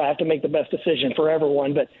sometimes I have to make the best decision for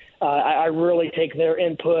everyone. But I really take their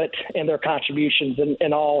input and their contributions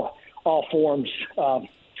in all forms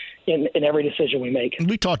in every decision we make.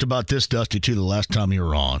 We talked about this, Dusty, too, the last time you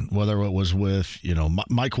were on, whether it was with,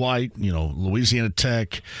 Mike White, Louisiana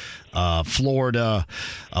Tech, Florida,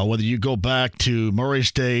 whether you go back to Murray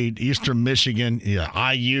State, Eastern Michigan,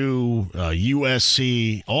 IU,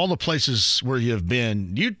 USC, all the places where you have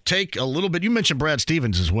been. You take a little bit, you mentioned Brad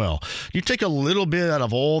Stevens as well. You take a little bit out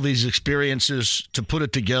of all these experiences to put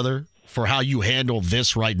it together for how you handle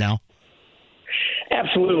this right now?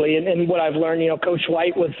 Absolutely. And what I've learned, Coach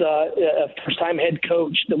White was a first-time head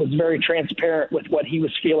coach that was very transparent with what he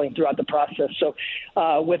was feeling throughout the process. So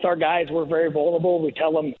with our guys, we're very vulnerable. We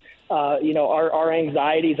tell them, our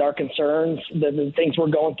anxieties, our concerns, the things we're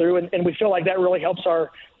going through. And we feel like that really helps our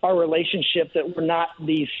relationship, that we're not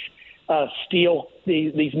these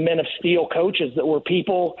men of steel coaches, that we're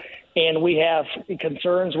people. And we have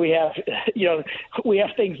concerns. We have, we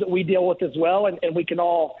have things that we deal with as well. And we can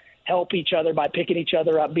all help each other by picking each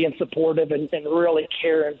other up, being supportive, and really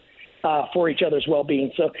caring for each other's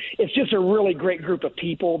well-being. So it's just a really great group of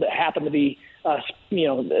people that happen to be,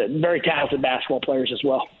 very talented basketball players as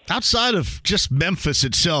well. Outside of just Memphis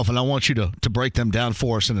itself, and I want you to break them down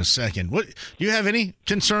for us in a second, do you have any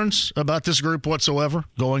concerns about this group whatsoever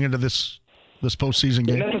going into this postseason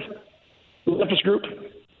game? Memphis group?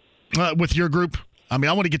 With your group? I mean,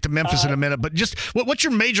 I want to get to Memphis in a minute, but just what's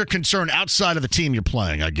your major concern outside of the team you're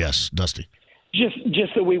playing, I guess, Dusty?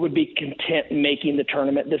 Just that we would be content making the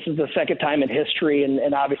tournament. This is the second time in history,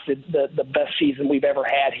 and obviously the best season we've ever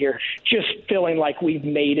had here. Just feeling like we've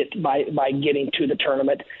made it by getting to the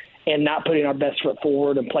tournament and not putting our best foot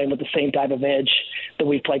forward and playing with the same type of edge that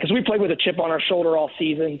we've played. Because we played with a chip on our shoulder all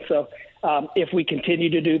season, so if we continue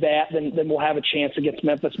to do that, then we'll have a chance against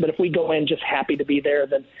Memphis. But if we go in just happy to be there,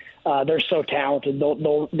 then they're so talented,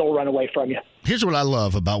 they'll run away from you. Here's what I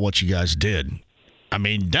love about what you guys did. I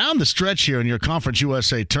mean, down the stretch here in your Conference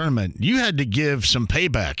USA tournament, you had to give some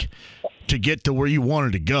payback to get to where you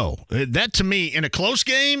wanted to go. That, to me, in a close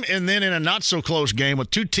game and then in a not-so-close game with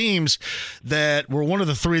two teams that were one of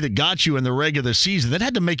the three that got you in the regular season, that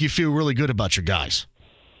had to make you feel really good about your guys.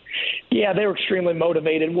 Yeah, they were extremely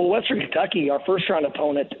motivated. Well, Western Kentucky, our first-round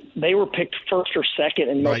opponent, they were picked first or second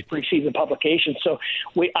in most preseason publications. So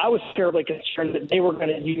I was fairly concerned that they were going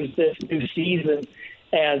to use this new season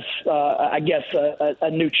as, a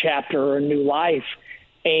new chapter or a new life.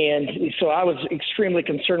 And so I was extremely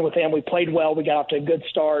concerned with them. We played well. We got off to a good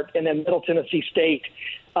start. And then Middle Tennessee State,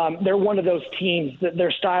 they're one of those teams that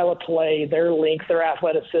their style of play, their length, their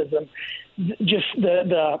athleticism, just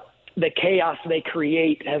the the chaos they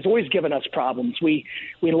create has always given us problems. We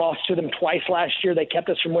lost to them twice last year. They kept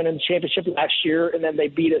us from winning the championship last year, and then they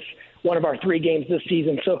beat us one of our 3 games this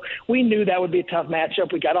season. So we knew that would be a tough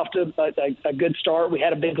matchup. We got off to a good start. We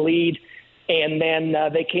had a big lead, and then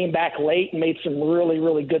they came back late and made some really,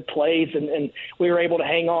 really good plays, and we were able to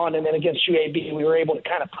hang on. And then against UAB, we were able to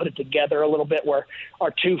kind of put it together a little bit where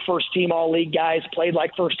our 2 first-team All-League guys played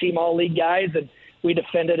like first-team All-League guys, and we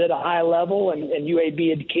defended at a high level, and UAB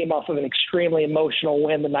had came off of an extremely emotional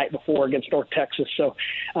win the night before against North Texas. So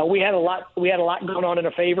we had a lot going on in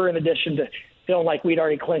our favor, in addition to feeling like we'd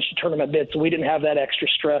already clinched the tournament bid, so we didn't have that extra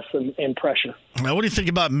stress and pressure. Now, what do you think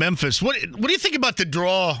about Memphis? What do you think about the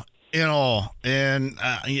draw in all? And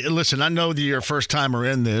listen, I know that you're a first-timer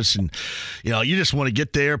in this, and you just want to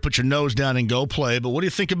get there, put your nose down, and go play. But what do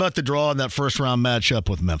you think about the draw in that first-round matchup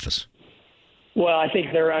with Memphis? Well, I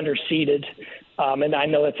think they're underseeded. And I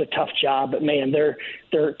know it's a tough job, but, man, they're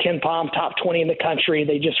Ken Palm, top 20 in the country.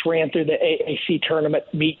 They just ran through the AAC tournament,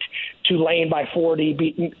 beat Tulane by 40,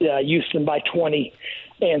 beat Houston by 20.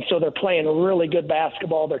 And so they're playing really good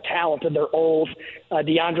basketball. They're talented. They're old.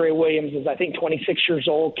 DeAndre Williams is, I think, 26 years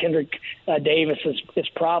old. Kendrick Davis is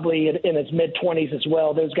probably in his mid-20s as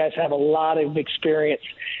well. Those guys have a lot of experience.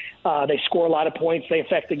 They score a lot of points. They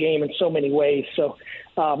affect the game in so many ways. So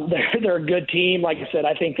they're a good team. Like I said,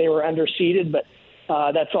 I think they were underseeded, but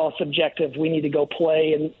that's all subjective. We need to go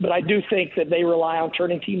play. But I do think that they rely on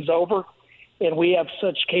turning teams over, and we have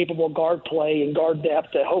such capable guard play and guard depth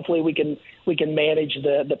that hopefully we can manage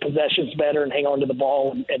the possessions better and hang on to the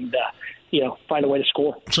ball and find a way to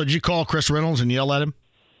score. So did you call Chris Reynolds and yell at him?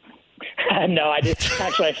 No, I didn't.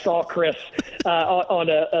 Actually, I saw Chris on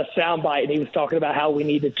a soundbite, and he was talking about how we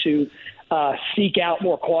needed to seek out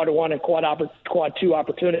more quad 1 and quad 2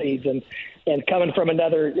 opportunities. And coming from an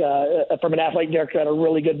athletic director at a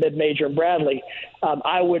really good mid-major in Bradley,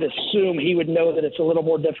 I would assume he would know that it's a little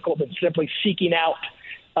more difficult than simply seeking out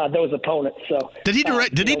those opponents. So did he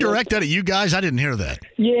direct that at you guys? I didn't hear that.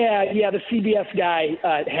 Yeah. The CBS guy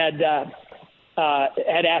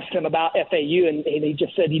had asked him about FAU, and he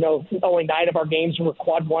just said, only 9 of our games were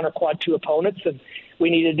quad 1 or quad 2 opponents, and we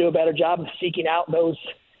need to do a better job of seeking out those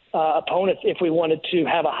opponents if we wanted to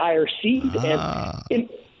have a higher seed.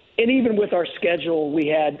 And even with our schedule,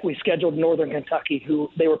 we scheduled Northern Kentucky, who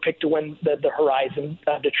they were picked to win the Horizon.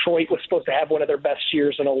 Detroit was supposed to have one of their best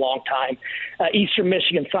years in a long time. Eastern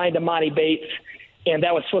Michigan signed Amani Bates, and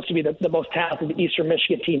that was supposed to be the most talented Eastern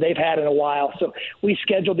Michigan team they've had in a while. So we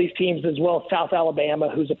scheduled these teams as well as South Alabama,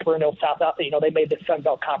 who's a perennial they made the Sun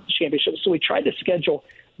Belt Conference Championship. So we tried to schedule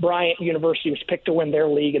Bryant University, was picked to win their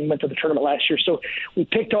league and went to the tournament last year. So we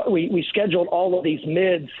scheduled all of these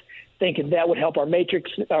mids thinking that would help our metrics,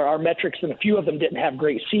 and a few of them didn't have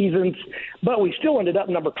great seasons. But we still ended up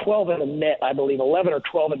number 12 in the net, I believe, 11 or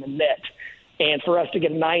 12 in the net. And for us to get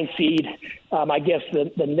a 9 seed, I guess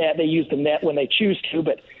the net, they use the net when they choose to,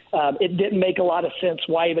 but it didn't make a lot of sense.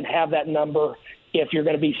 Why even have that number if you're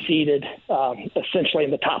going to be seeded essentially in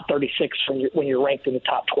the top 36 when you're ranked in the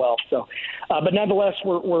top 12? So, but nonetheless,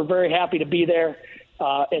 we're very happy to be there.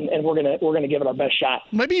 And we're gonna give it our best shot.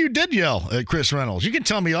 Maybe you did yell at Chris Reynolds. You can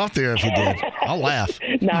tell me off there if you did. I'll laugh.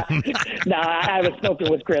 Nah, I haven't spoken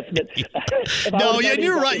with Chris. But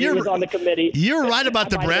you're right. You're on the committee. You're right about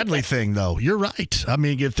the Bradley thing, though. You're right. I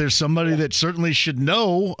mean, if there's somebody that certainly should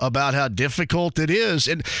know about how difficult it is,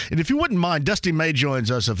 and if you wouldn't mind, Dusty May joins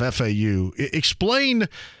us of FAU. Explain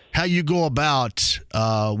how you go about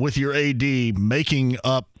with your AD making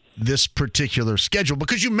up this particular schedule,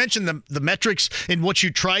 because you mentioned the metrics and what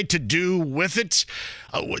you tried to do with it.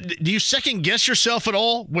 Do you second guess yourself at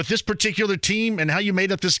all with this particular team and how you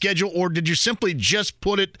made up the schedule, or did you simply just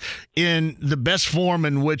put it in the best form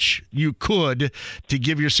in which you could to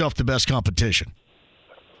give yourself the best competition?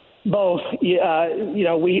 Both. We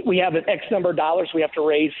have an X number of dollars we have to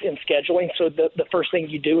raise in scheduling. So the first thing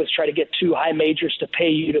you do is try to get 2 high majors to pay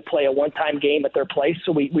you to play a one-time game at their place.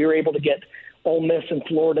 So we were able to get Ole Miss and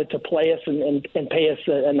Florida to play us and pay us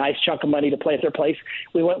a nice chunk of money to play at their place.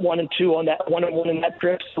 We went 1-2 on that, 1-1 in that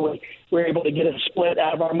trip, so we were able to get a split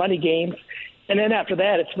out of our money games. And then after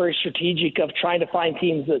that, it's very strategic of trying to find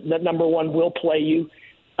teams that number one will play you.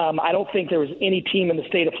 I don't think there was any team in the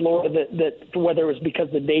state of Florida that whether it was because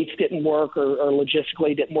the dates didn't work or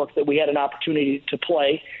logistically didn't work, that we had an opportunity to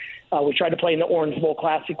play. We tried to play in the Orange Bowl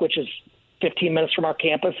Classic, which is 15 minutes from our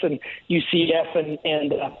campus, and UCF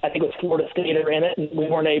and I think it was Florida State are in it, and we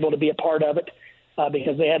weren't able to be a part of it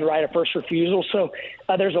because they had right of first refusal. So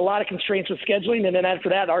there's a lot of constraints with scheduling, and then after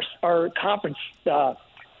that, our conference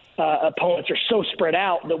opponents are so spread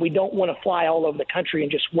out that we don't want to fly all over the country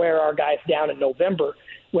and just wear our guys down in November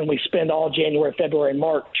when we spend all January, February, and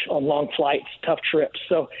March on long flights, tough trips.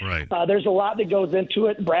 So there's a lot that goes into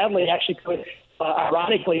it. Bradley actually put,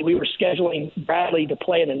 ironically, we were scheduling Bradley to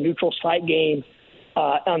play in a neutral site game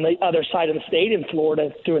on the other side of the state in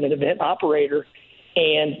Florida through an event operator.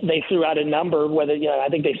 And they threw out a number, I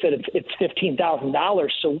think they said it's $15,000.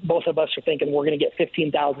 So both of us are thinking we're going to get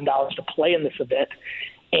 $15,000 to play in this event.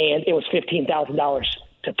 And it was $15,000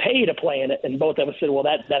 to pay to play in it. And both of us said, well,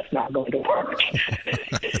 that's not going to work.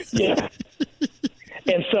 Yeah.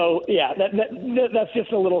 And so, that's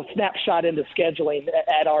just a little snapshot into scheduling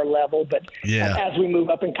at our level. But as we move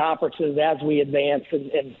up in conferences, as we advance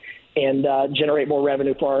and generate more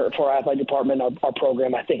revenue for our athletic department, our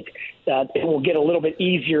program, I think it will get a little bit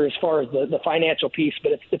easier as far as the financial piece,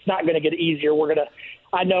 but it's not going to get easier.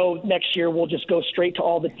 I know next year we'll just go straight to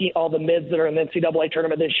all the mids that are in the NCAA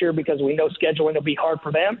tournament this year because we know scheduling will be hard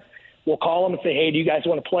for them. We'll call them and say, hey, do you guys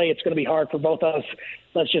want to play? It's going to be hard for both of us.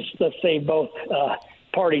 Let's save both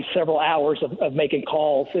parties several hours of making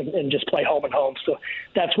calls and just play home and home. So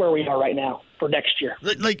that's where we are right now for next year.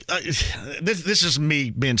 This is me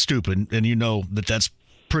being stupid, and you know that's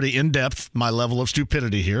pretty in-depth, my level of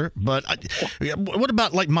stupidity here. But what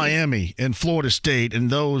about like Miami and Florida State, and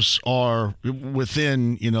those are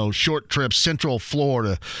within, short trips, Central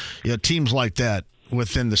Florida, teams like that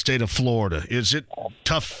within the state of Florida. Is it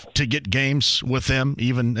tough to get games with them,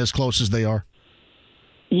 even as close as they are?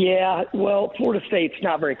 Yeah, well, Florida State's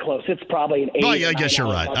not very close. It's probably an 8. Oh, yeah, I guess you're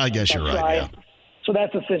right. Yeah. So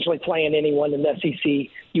that's essentially playing anyone in the SEC.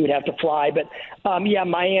 You would have to fly. But,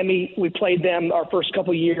 Miami, we played them our first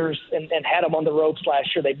couple years and had them on the ropes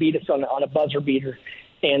last year. They beat us on a buzzer beater.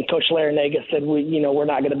 And Coach Larinaga said, we're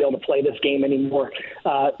not going to be able to play this game anymore.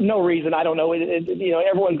 No reason. I don't know.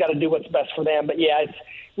 Everyone's got to do what's best for them. But,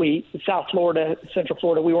 South Florida, Central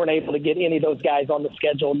Florida, we weren't able to get any of those guys on the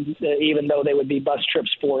schedule, even though they would be bus trips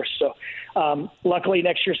for us. So luckily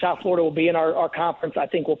next year South Florida will be in our conference. I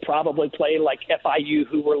think we'll probably play like FIU,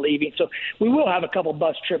 who we're leaving. So we will have a couple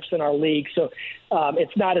bus trips in our league. So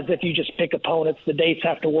it's not as if you just pick opponents. The dates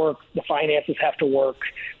have to work. The finances have to work.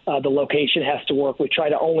 The location has to work. We try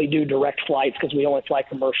to only do direct flights because we only fly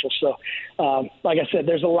commercial. So like I said,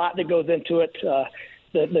 there's a lot that goes into it.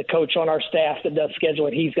 The coach on our staff that does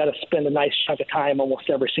scheduling, he's got to spend a nice chunk of time almost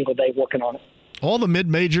every single day working on it. All the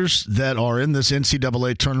mid-majors that are in this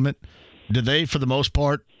NCAA tournament, do they, for the most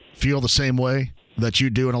part, feel the same way that you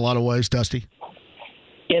do in a lot of ways, Dusty?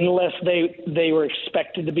 Unless they were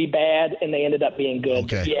expected to be bad and they ended up being good.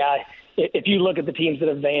 Okay. Yeah, if you look at the teams that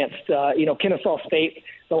advanced, Kennesaw State,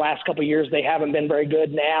 the last couple of years, they haven't been very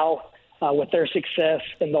good. Now, with their success,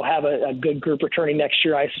 and they'll have a good group returning next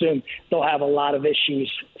year. I assume they'll have a lot of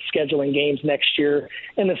issues scheduling games next year.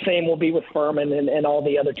 And the same will be with Furman and all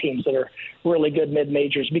the other teams that are really good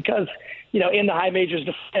mid-majors because, in the high majors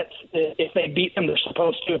defense, if they beat them, they're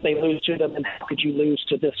supposed to. If they lose to them, then how could you lose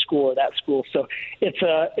to this school or that school? So it's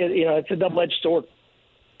a double-edged sword.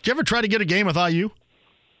 Did you ever try to get a game with IU?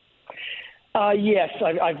 Yes,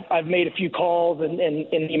 I've made a few calls and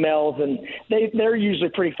emails, and they're usually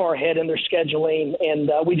pretty far ahead in their scheduling, and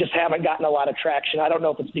we just haven't gotten a lot of traction. I don't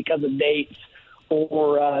know if it's because of dates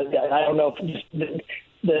or I don't know if just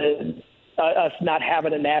us not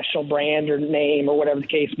having a national brand or name or whatever the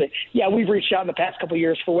case. But, we've reached out in the past couple of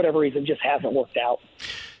years for whatever reason, just hasn't worked out.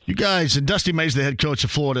 You guys, and Dusty May's the head coach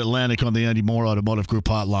of Florida Atlantic on the Andy Moore Automotive Group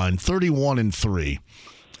hotline, 31-3.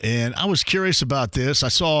 And I was curious about this. I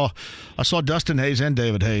saw Dustin Hayes and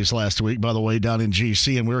David Hayes last week, by the way, down in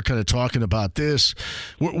GC, and we were kind of talking about this.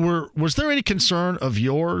 Was there any concern of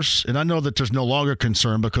yours? And I know that there's no longer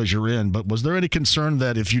concern because you're in, but was there any concern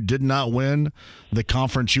that if you did not win the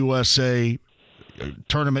Conference USA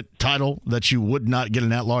tournament title, that you would not get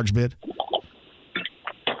an at-large bid?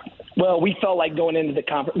 Well, we felt like going into the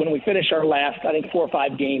conference, when we finished our last, 4 or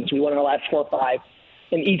 5 games, we won our last 4 or 5.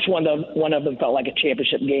 And each one of them felt like a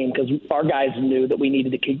championship game because our guys knew that we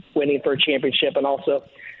needed to keep winning for a championship and also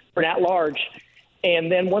for an at-large.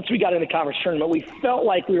 And then once we got in the conference tournament, we felt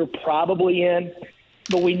like we were probably in,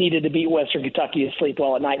 but we needed to beat Western Kentucky to sleep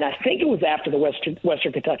well at night. And I think it was after the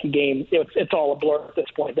Western Kentucky game. It's all a blur at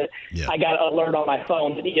this point. That I got an alert on my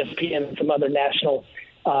phone that ESPN and some other national,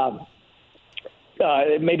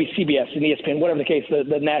 maybe CBS and ESPN, whatever the case,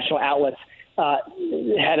 the national outlets,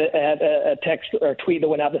 had a text or a tweet that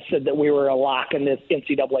went out that said that we were a lock in this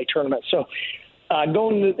NCAA tournament. So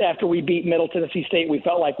after we beat Middle Tennessee State, we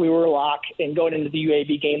felt like we were a lock. And going into the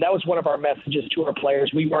UAB game, that was one of our messages to our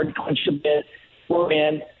players. We've already clinched a bid. We're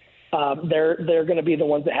in. They're going to be the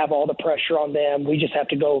ones that have all the pressure on them. We just have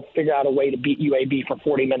to go figure out a way to beat UAB for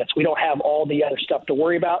 40 minutes. We don't have all the other stuff to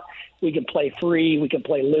worry about. We can play free. We can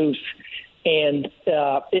play loose. And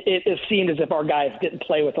it seemed as if our guys didn't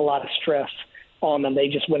play with a lot of stress on them. They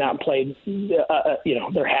just went out and played,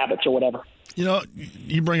 their habits or whatever.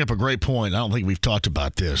 You bring up a great point. I don't think we've talked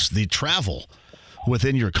about this. The travel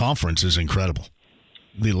within your conference is incredible.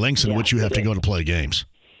 The lengths in which you have to go to play games.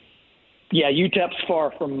 Yeah, UTEP's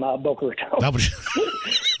far from Boca Raton.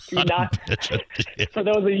 You're not. For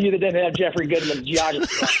those of you that didn't have Jeffrey Goodman's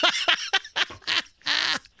geography.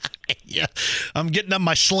 Yeah, I'm getting up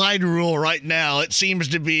my slide rule right now. It seems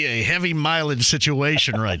to be a heavy mileage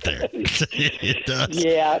situation right there. It does.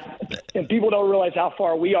 Yeah, and people don't realize how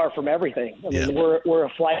far we are from everything. I mean, we're a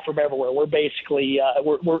flight from everywhere. We're basically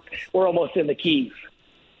we're almost in the Keys.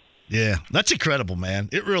 Yeah, that's incredible, man.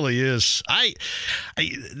 It really is.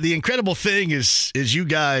 The incredible thing is you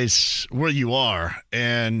guys where you are,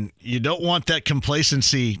 and you don't want that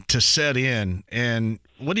complacency to set in. And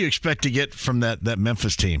what do you expect to get from that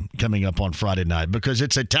Memphis team coming up on Friday night? Because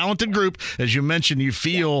it's a talented group. As you mentioned, you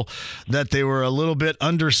feel that they were a little bit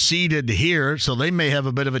underseeded here, so they may have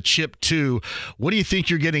a bit of a chip too. What do you think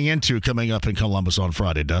you're getting into coming up in Columbus on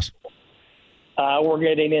Friday, Dust? We're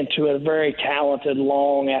getting into a very talented,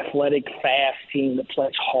 long, athletic, fast team that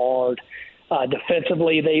plays hard.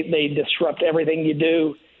 Defensively, they disrupt everything you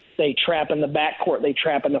do. They trap in the backcourt. They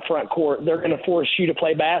trap in the front court. They're going to force you to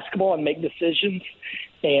play basketball and make decisions.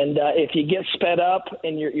 And if you get sped up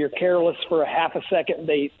and you're careless for a half a second,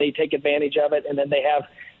 they take advantage of it. And then they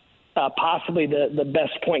have possibly the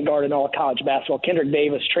best point guard in all of college basketball. Kendrick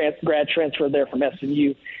Davis, grad transfer there from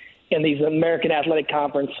SMU in these American Athletic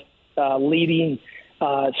Conference. Leading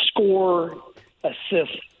score,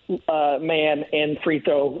 assist man, and free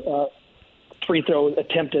throw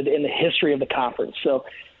attempted in the history of the conference. So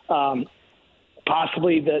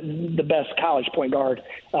possibly the best college point guard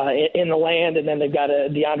in the land. And then they've got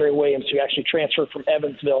DeAndre Williams, who actually transferred from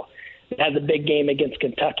Evansville. Had the big game against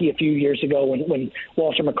Kentucky a few years ago when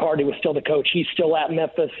Walter McCarty was still the coach. He's still at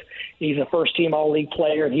Memphis. He's a first-team All-League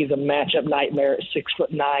player, and he's a matchup nightmare at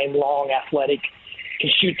 6'9", long, athletic. Can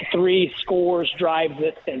shoot the three, scores, drives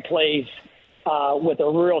it, and plays with a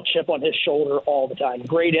real chip on his shoulder all the time.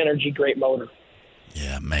 Great energy, great motor.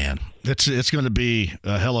 Yeah, man. It's going to be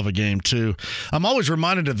a hell of a game, too. I'm always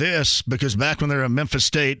reminded of this because back when they were at Memphis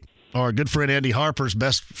State, our good friend Andy Harper's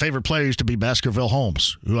favorite player used to be Baskerville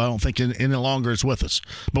Holmes, who I don't think any longer is with us,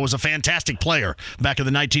 but was a fantastic player back in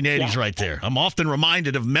the 1980s right there. I'm often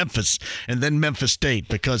reminded of Memphis and then Memphis State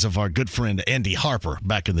because of our good friend Andy Harper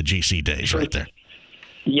back in the GC days right there.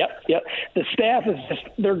 Yep. The staff is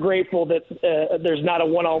they're grateful that there's not a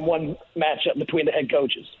one-on-one matchup between the head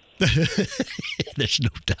coaches. There's no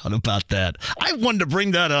doubt about that. I wanted to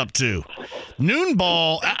bring that up too. Noon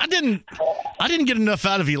ball, I didn't get enough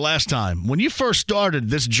out of you last time. When you first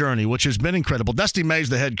started this journey, which has been incredible, Dusty Mays,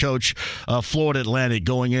 the head coach of Florida Atlantic,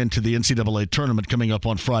 going into the NCAA tournament coming up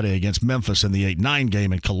on Friday against Memphis in the 8-9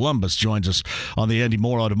 game in Columbus, joins us on the Andy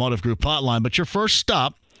Moore Automotive Group hotline. But your first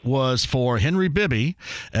stop was for Henry Bibby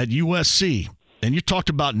at USC. And you talked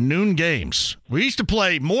about noon games. We used to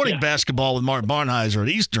play morning basketball with Mark Barnheiser at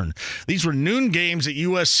Eastern. These were noon games at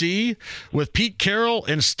USC with Pete Carroll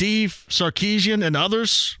and Steve Sarkisian and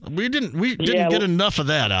others. We didn't get enough of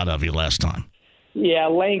that out of you last time. Yeah,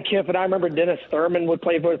 Lane Kiffin. I remember Dennis Thurman would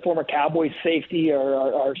play for former Cowboys safety or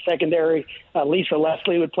our secondary. Lisa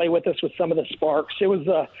Leslie would play with us with some of the Sparks. It was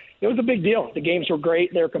a big deal. The games were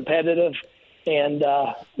great. They were competitive. And,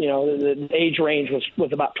 the age range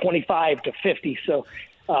was about 25 to 50. So,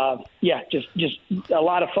 just a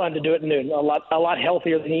lot of fun to do it at noon. A lot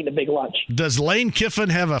healthier than eating a big lunch. Does Lane Kiffin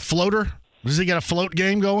have a floater? Does he got a float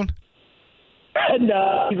game going?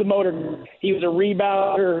 No, he's a motor. He was a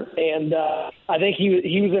rebounder, and I think he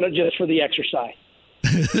was in it just for the exercise.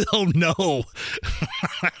 Oh, no.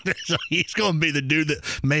 He's going to be the dude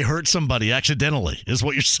that may hurt somebody accidentally, is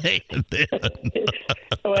what you're saying.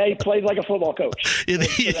 Well, he plays like a football coach.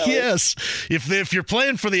 Yes. If you're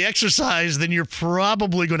playing for the exercise, then you're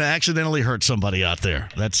probably going to accidentally hurt somebody out there.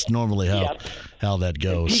 That's normally how that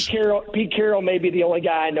goes. Pete Carroll may be the only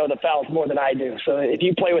guy I know that fouls more than I do. So if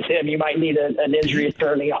you play with him, you might need an injury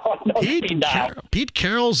attorney on speed dial. Pete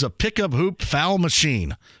Carroll's a pickup hoop foul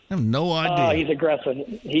machine. I have no idea. Oh, he's aggressive.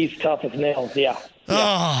 He's tough as nails, yeah.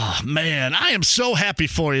 Oh, man, I am so happy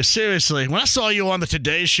for you. Seriously, when I saw you on the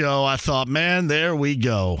Today Show, I thought, man, there we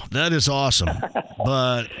go. That is awesome.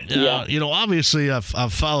 But, obviously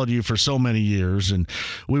I've followed you for so many years, and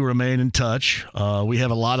we remain in touch. We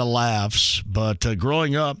have a lot of laughs. But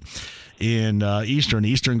growing up in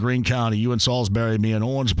Eastern Greene County, you in Salisbury, me in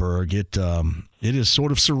Owensburg, it is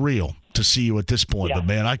sort of surreal to see you at this point. Yeah. But,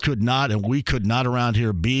 man, I could not, and we could not around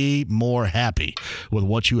here be more happy with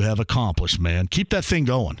what you have accomplished, man. Keep that thing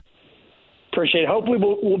going. Appreciate it. Hopefully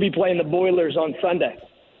we'll be playing the Boilers on Sunday.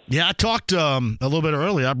 Yeah, I talked a little bit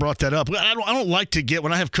earlier. I brought that up. I don't like to get,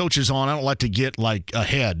 when I have coaches on, I don't like to get like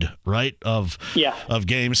ahead, right, of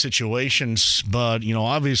game situations. But,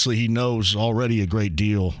 obviously he knows already a great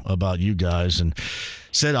deal about you guys and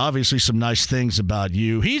said obviously some nice things about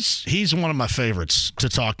you. He's one of my favorites to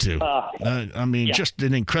talk to. Just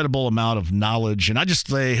an incredible amount of knowledge. And I just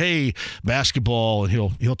say, hey, basketball,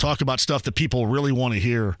 and he'll talk about stuff that people really want to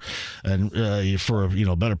hear, and for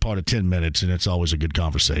a better part of 10 minutes, and it's always a good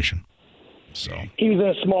conversation. So he was in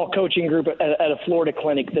a small coaching group at a Florida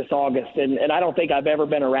clinic this August, and I don't think I've ever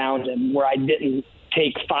been around him where I didn't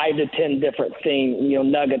take 5 to 10 different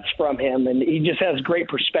nuggets from him, and he just has great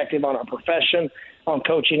perspective on our profession, on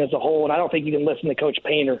coaching as a whole, and I don't think you can listen to Coach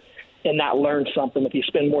Painter and not learn something if you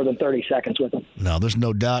spend more than 30 seconds with him. No, there's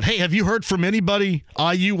no doubt. Hey, have you heard from anybody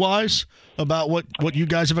IU-wise about what you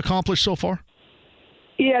guys have accomplished so far?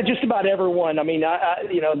 Yeah, just about everyone. I mean,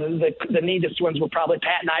 the neatest ones were probably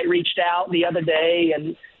Pat Knight reached out the other day,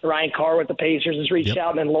 and Ryan Carr with the Pacers has reached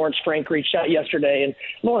out, and then Lawrence Frank reached out yesterday. And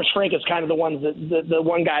Lawrence Frank is kind of the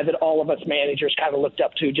one guy that all of us managers kind of looked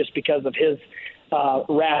up to just because of his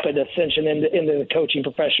rapid ascension into the coaching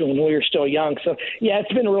profession when we were still young. So, yeah,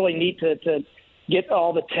 it's been really neat to get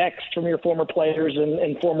all the texts from your former players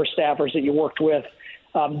and former staffers that you worked with.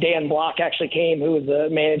 Dan Block actually came, who was the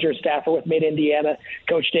manager and staffer with Mid-Indiana,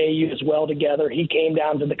 coached AAU as well together. He came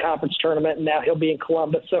down to the conference tournament, and now he'll be in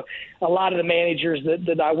Columbus. So a lot of the managers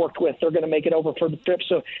that I worked with, they're going to make it over for the trip.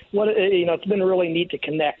 So it's been really neat to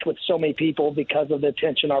connect with so many people because of the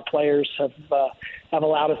attention our players have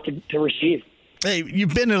allowed us to receive. Hey,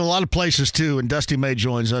 you've been in a lot of places, too, and Dusty May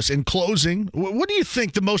joins us. In closing, what do you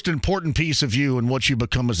think the most important piece of you and what you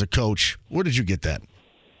become as a coach? Where did you get that?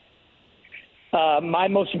 My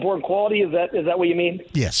most important quality, is that what you mean?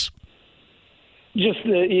 Yes. Just,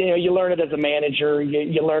 you learn it as a manager.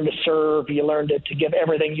 You learn to serve. You learn to give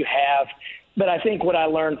everything you have. But I think what I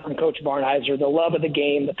learned from Coach Barnhizer, the love of the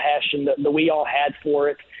game, the passion that we all had for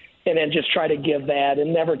it, and then just try to give that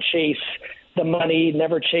and never chase the money,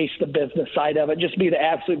 never chase the business side of it. Just be the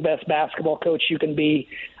absolute best basketball coach you can be,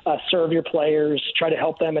 serve your players, try to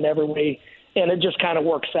help them in every way, and it just kind of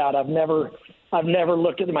works out. I've never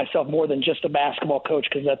looked at myself more than just a basketball coach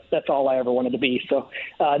because that's all I ever wanted to be. So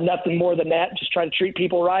nothing more than that. Just try to treat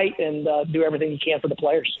people right and do everything you can for the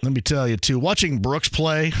players. Let me tell you, too, watching Brooks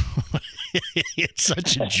play, it's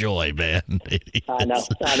such a joy, man. I know.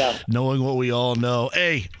 Knowing what we all know.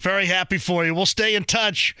 Hey, very happy for you. We'll stay in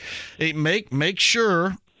touch. Hey, make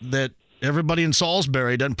sure that everybody in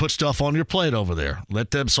Salisbury doesn't put stuff on your plate over there.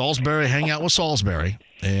 Let them Salisbury hang out with Salisbury.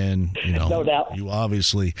 And, no doubt. You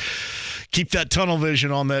obviously keep that tunnel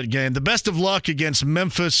vision on that game. The best of luck against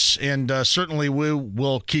Memphis, and certainly we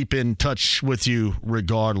will keep in touch with you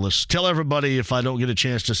regardless. Tell everybody, if I don't get a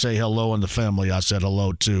chance to say hello and the family, I said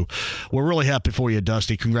hello to. We're really happy for you,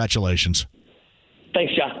 Dusty. Congratulations.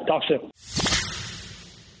 Thanks, John. Talk soon.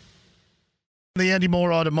 The Andy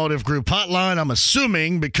Moore Automotive Group hotline, I'm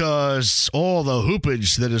assuming, because all the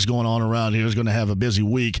hoopage that is going on around here is going to have a busy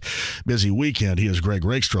weekend. He is Greg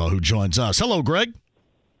Rakestraw, who joins us. Hello, Greg.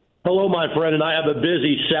 Hello, my friend, and I have a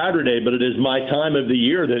busy Saturday, but it is my time of the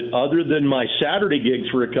year that, other than my Saturday gigs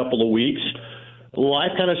for a couple of weeks,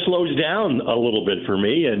 life kind of slows down a little bit for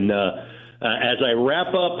me. And as I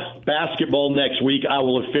wrap up basketball next week, I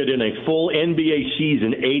will have fit in a full NBA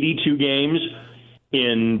season, 82 games,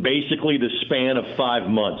 in basically the span of 5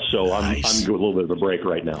 months. So nice. I'm doing a little bit of a break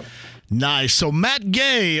right now. Nice. So Matt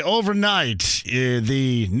Gay, overnight,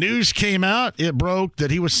 the news came out. It broke that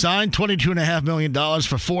he was signed $22.5 million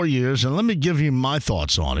for 4 years. And let me give you my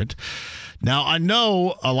thoughts on it. Now, I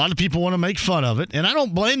know a lot of people want to make fun of it, and I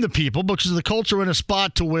don't blame the people because the Colts are in a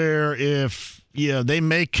spot to where if they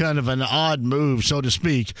make kind of an odd move, so to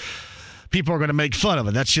speak, people are going to make fun of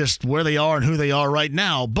it. That's just where they are and who they are right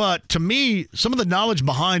now. But to me, some of the knowledge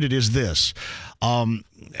behind it is this.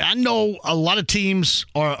 I know a lot of teams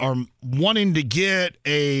are wanting to get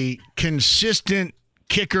a consistent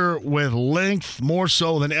kicker with length more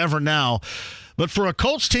so than ever now. But for a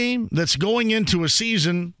Colts team that's going into a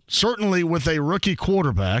season, certainly with a rookie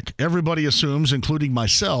quarterback, everybody assumes, including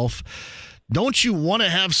myself, don't you want to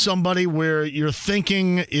have somebody where you're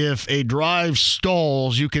thinking if a drive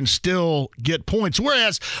stalls, you can still get points?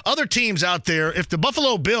 Whereas other teams out there, if the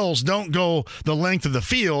Buffalo Bills don't go the length of the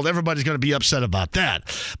field, everybody's going to be upset about that.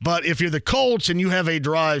 But if you're the Colts and you have a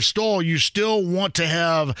drive stall, you still want to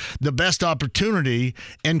have the best opportunity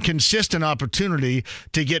and consistent opportunity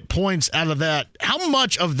to get points out of that. How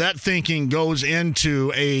much of that thinking goes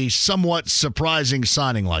into a somewhat surprising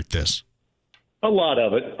signing like this? A lot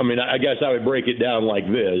of it. I mean, I guess I would break it down like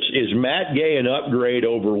this. Is Matt Gay an upgrade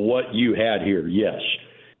over what you had here? Yes.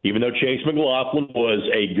 Even though Chase McLaughlin was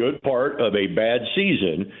a good part of a bad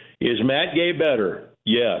season, is Matt Gay better?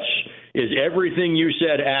 Yes. Is everything you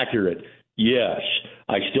said accurate? Yes.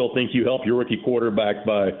 I still think you help your rookie quarterback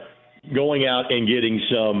by going out and getting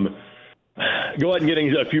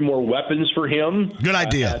a few more weapons for him. Good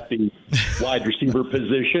idea. At the wide receiver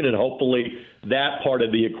position, and hopefully that part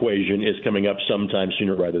of the equation is coming up sometime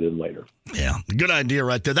sooner rather than later. Yeah, good idea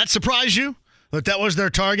right there. That surprised you? That was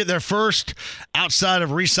their target, their first, outside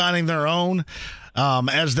of re-signing their own,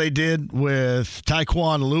 as they did with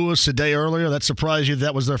Tyquan Lewis a day earlier? That surprised you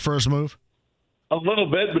that was their first move? A little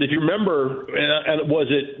bit, but if you remember, was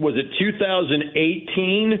it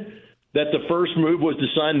 2018 that the first move was to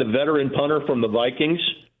sign the veteran punter from the Vikings?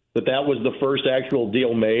 That was the first actual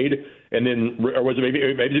deal made, and then, or was it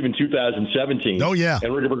maybe even 2017? Oh yeah,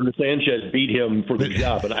 and Ricardo Sanchez beat him for the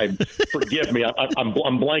job. And forgive me, I'm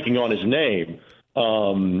blanking on his name,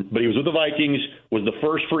 but he was with the Vikings, was the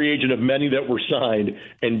first free agent of many that were signed,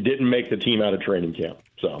 and didn't make the team out of training camp.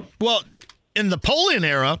 So, well, in the Polian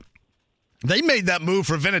era, they made that move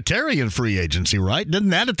for Vinatieri in free agency, right? Didn't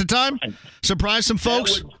that at the time surprise some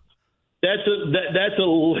folks? That's a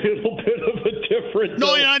little bit of a different.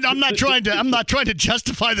 No, I'm not trying to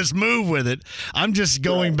justify this move with it. I'm just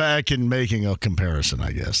going back and making a comparison,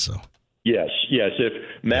 I guess. So. Yes. If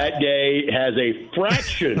Matt Gay has a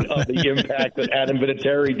fraction of the impact that Adam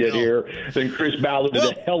Vinatieri did here, then Chris Ballard did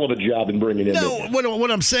a hell of a job in bringing him in. No,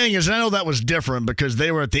 what I'm saying is, I know that was different because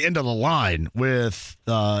they were at the end of the line with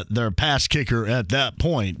their pass kicker at that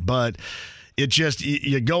point, but. It just,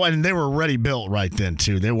 you go, and they were already built right then,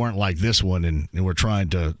 too. They weren't like this one, and we're trying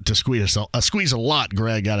to squeeze a lot,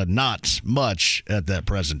 Greg, out of not much at that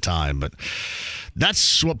present time. But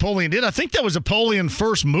that's what Polian did. I think that was a Polian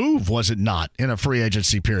first move, was it not, in a free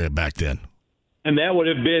agency period back then? And that would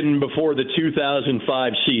have been before the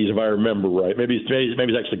 2005 season, if I remember right. Maybe it's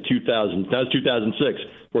actually 2000. That was 2006,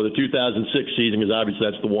 for the 2006 season, because obviously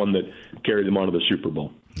that's the one that carried them onto the Super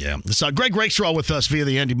Bowl. Yeah. So Greg Rakestraw with us via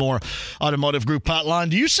the Andy Moore Automotive Group hotline.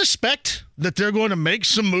 Do you suspect that they're going to make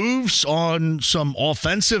some moves on some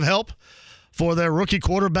offensive help for their rookie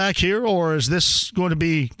quarterback here, or is this going to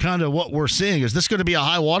be kind of what we're seeing? Is this going to be a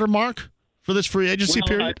high water mark for this free agency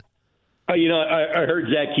period? I heard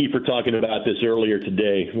Zach Kiefer talking about this earlier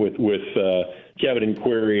today with Kevin and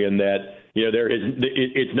Query, and that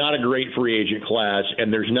it's not a great free agent class,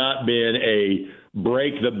 and there's not been a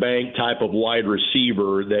break the bank type of wide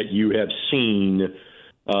receiver that you have seen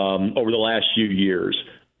over the last few years.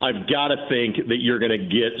 I've got to think that you're going to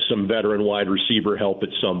get some veteran wide receiver help at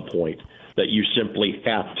some point, that you simply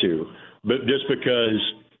have to. But just because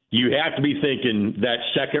you have to be thinking that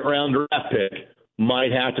second round draft pick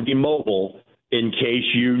might have to be mobile in case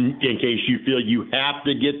you feel you have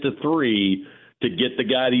to get to 3 to get the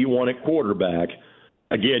guy that you want at quarterback.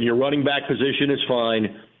 Again, your running back position is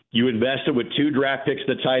fine. You invested with 2 draft picks at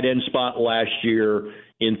the tight end spot last year.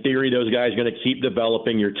 In theory, those guys are going to keep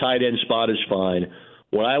developing. Your tight end spot is fine.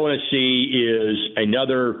 What I want to see is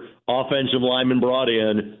another offensive lineman brought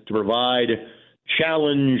in to provide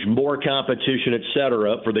challenge, more competition, et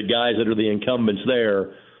cetera, for the guys that are the incumbents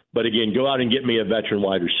there. But again, go out and get me a veteran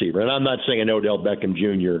wide receiver. And I'm not saying an Odell Beckham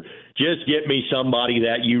Jr. Just get me somebody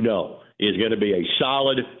that you know is going to be a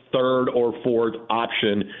solid third or fourth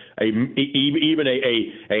option, even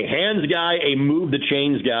a hands guy, a move the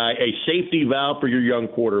chains guy, a safety valve for your young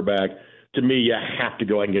quarterback. To me, you have to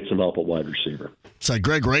go and get some help at wide receiver. It's like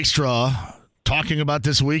Greg Rakestraw talking about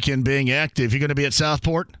this weekend being active. You going to be at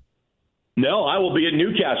Southport? No, I will be at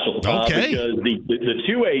Newcastle. Okay. Because the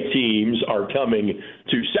 2A teams are coming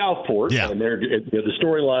to Southport. Yeah. And the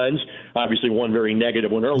storylines, obviously one very negative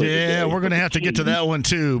one earlier. Yeah, we're going to have to get to that one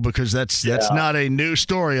too, because that's not a new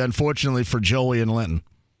story, unfortunately, for Joey and Linton.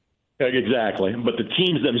 Exactly. But the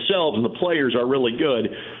teams themselves and the players are really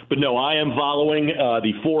good. But no, I am following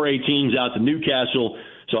the 4A teams out to Newcastle.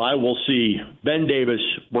 So I will see Ben Davis,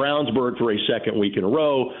 Brownsburg for a second week in a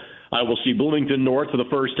row. I will see Bloomington North for the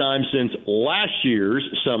first time since last year's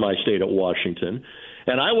semi-state at Washington.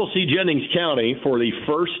 And I will see Jennings County for the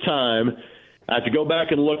first time I have to go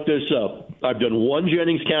back and look this up. I've done one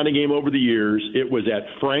Jennings County game over the years. It was at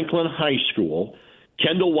Franklin High School.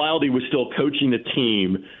 Kendall Wildy was still coaching the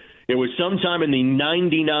team. It was sometime in the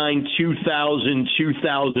 99, 2000,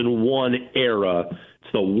 2001 era.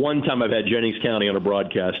 It's the one time I've had Jennings County on a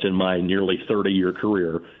broadcast in my nearly 30-year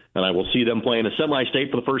career. And I will see them playing a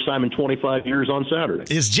semi-state for the first time in 25 years on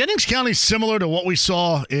Saturday. Is Jennings County similar to what we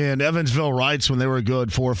saw in Evansville Rights when they were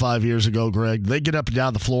good 4 or 5 years ago, Greg? They get up and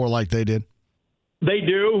down the floor like they did? They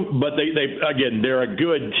do, but they again, they're a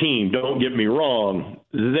good team. Don't get me wrong.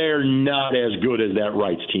 They're not as good as that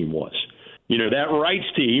Rights team was. You know, that Rights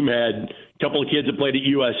team had a couple of kids that played at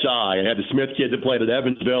USI and had the Smith kids that played at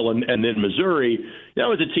Evansville and then Missouri. That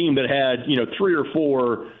was a team that had, 3 or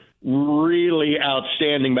 4 really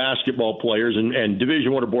outstanding basketball players and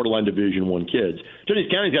Division I or borderline Division I kids.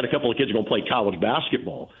 Jennings County's got a couple of kids who are going to play college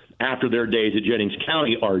basketball after their days at Jennings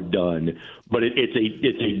County are done, but it's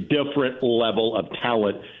a different level of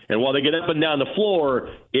talent. And while they get up and down the floor,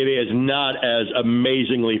 it is not as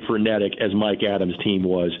amazingly frenetic as Mike Adams' team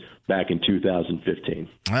was back in 2015.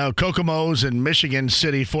 Well, Kokomo's in Michigan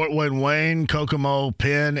City, Fort Wayne, Kokomo,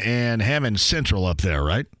 Penn, and Hammond Central up there,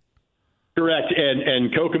 right? Correct,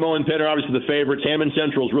 and Kokomo and Penn are obviously the favorites. Hammond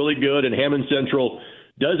Central is really good, and Hammond Central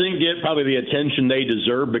doesn't get probably the attention they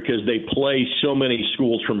deserve because they play so many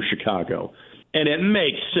schools from Chicago. And it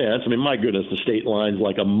makes sense. I mean, my goodness, the state line's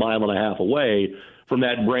like a mile and a half away from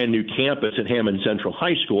that brand-new campus at Hammond Central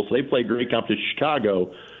High School, so they play great competition in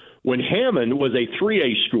Chicago. When Hammond was a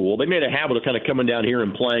 3A school, they made a habit of kind of coming down here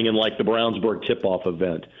and playing in like the Brownsburg tip-off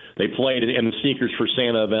event. They played in the Sneakers for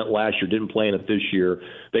Santa event last year, didn't play in it this year.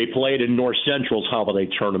 They played in North Central's holiday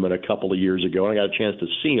tournament a couple of years ago, and I got a chance to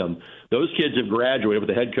see them. Those kids have graduated,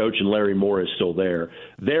 but the head coach and Larry Moore is still there.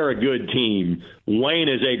 They're a good team. Wayne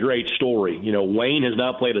is a great story. You know, Wayne has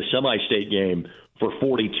not played a semi-state game for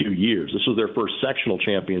 42 years. This was their first sectional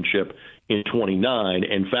championship in 29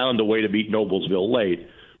 and found a way to beat Noblesville late.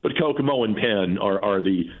 But Kokomo and Penn are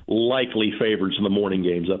the likely favorites in the morning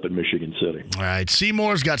games up in Michigan City. All right.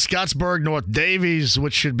 Seymour's got Scottsburg, North Davies,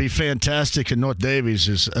 which should be fantastic. And North Davies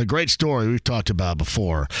is a great story we've talked about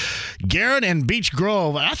before. Garrett and Beech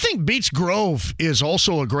Grove. I think Beech Grove is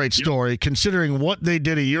also a great story considering what they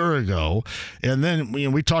did a year ago. And then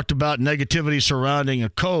we talked about negativity surrounding a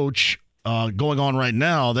coach. Going on right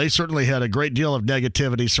now, they certainly had a great deal of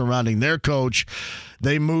negativity surrounding their coach.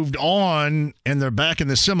 They moved on, and they're back in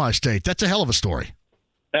the semi-state. That's a hell of a story.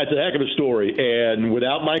 That's a heck of a story. And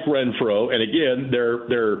without Mike Renfro, and again,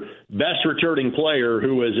 their best returning player,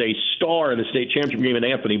 who was a star in the state championship game in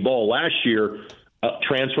Anthony Ball last year,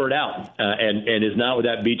 transferred out and is now with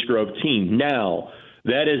that Beech Grove team. Now,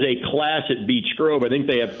 that is a class at Beech Grove. I think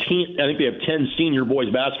they have 10 senior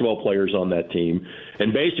boys basketball players on that team.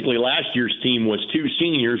 And basically last year's team was 2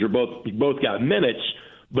 seniors who both got minutes,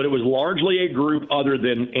 but it was largely a group other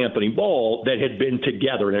than Anthony Ball that had been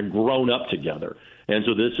together and had grown up together. And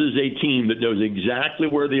so this is a team that knows exactly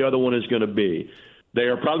where the other one is going to be. They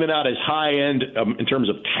are probably not as high-end in terms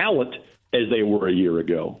of talent as they were a year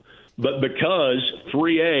ago. But because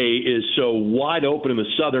 3A is so wide open in the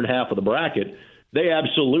southern half of the bracket, they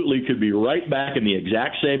absolutely could be right back in the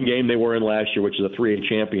exact same game they were in last year, which is a 3A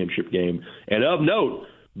championship game. And of note,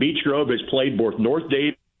 Beech Grove has played both North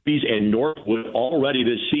Davies and Northwood already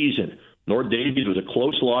this season. North Davies was a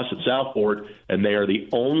close loss at Southport, and they are the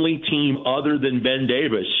only team other than Ben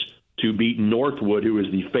Davis to beat Northwood, who is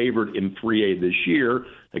the favorite in 3A this year.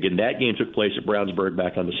 Again, that game took place at Brownsburg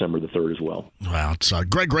back on December the 3rd as well. Wow. It's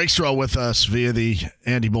Greg Rakestraw with us via the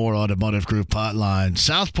Andy Moore Automotive Group hotline.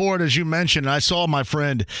 Southport, as you mentioned, I saw my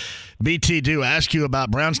friend BT Do ask you about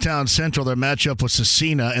Brownstown Central, their matchup with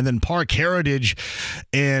Cecina, and then Park Heritage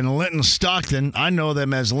and Linton Stockton. I know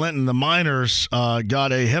them as Linton. The Miners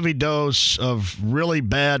got a heavy dose of really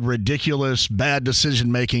bad, ridiculous, bad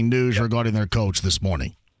decision-making news regarding their coach this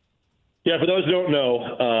morning. Yeah, for those who don't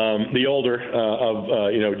know, the older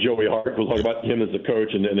of Joey Hart, we'll talk about him as the coach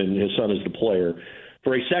and his son as the player.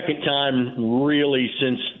 For a second time, really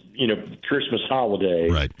since Christmas holiday,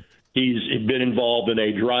 right. He's been involved in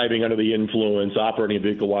a driving under the influence, operating a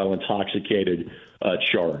vehicle while intoxicated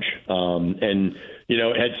charge, and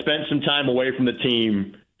had spent some time away from the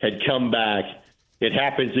team, had come back. It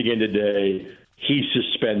happens again today. He's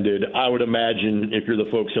suspended. I would imagine if you're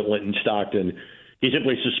the folks at Linton Stockton, he's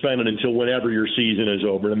simply suspended until whenever your season is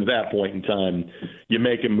over. And at that point in time, you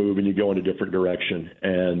make a move and you go in a different direction.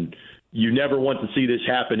 And you never want to see this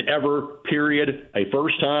happen ever, period, a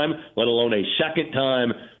first time, let alone a second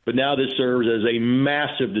time. But now this serves as a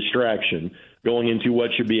massive distraction going into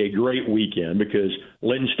what should be a great weekend because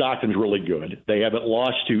Linton Stockton's really good. They haven't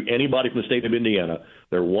lost to anybody from the state of Indiana.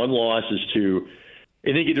 Their one loss is to,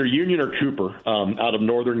 I think, either Union or Cooper out of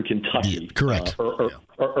northern Kentucky. Correct.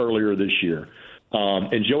 Earlier this year.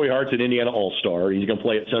 And Joey Hart's an Indiana All-Star. He's going to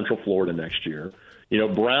play at Central Florida next year. You know,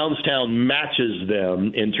 Brownstown matches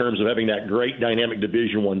them in terms of having that great dynamic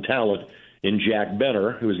Division I talent in Jack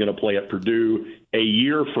Benner, who is going to play at Purdue a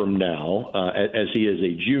year from now as he is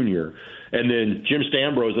a junior. And then Jim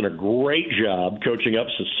Stambro's done a great job coaching up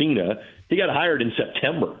Cecina. He got hired in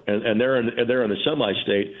September, and they're in the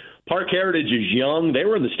semi-state. Park Heritage is young. They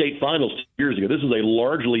were in the state finals 2 years ago. This is a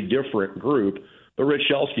largely different group. But Rich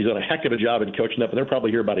Shelsky's done a heck of a job in coaching up, and they're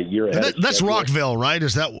probably here about a year ahead. That's Rockville, right?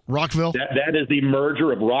 Is that Rockville? That is the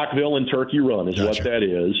merger of Rockville and Turkey Run is what that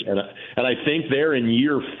is. And I think they're in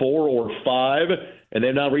year 4 or 5, and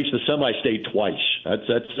they've now reached the semi-state twice.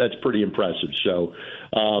 That's pretty impressive. So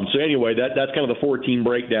anyway, that's kind of the 14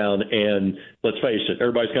 breakdown. And let's face it,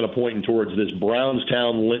 everybody's kind of pointing towards this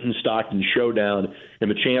Brownstown-Linton Stockton showdown in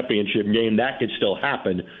the championship game. That could still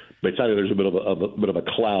happen. But it's like there's a bit of a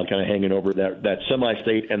cloud kind of hanging over that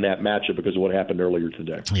semi-state and that matchup because of what happened earlier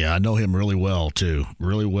today. Yeah, I know him really well too,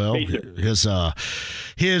 really well.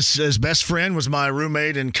 His best friend was my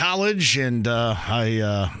roommate in college, and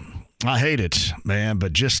I hate it, man,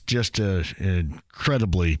 but just an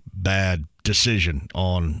incredibly bad decision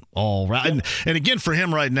on all right. And again, for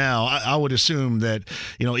him right now, I would assume that,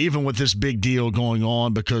 you know, even with this big deal going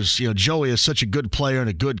on, because, you know, Joey is such a good player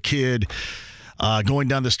and a good kid. Going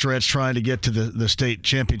down the stretch, trying to get to the state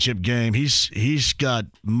championship game, he's got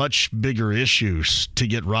much bigger issues to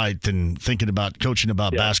get right than thinking about coaching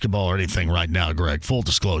about basketball or anything right now, Greg. Full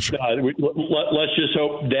disclosure. Let's just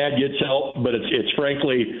hope Dad gets help, but it's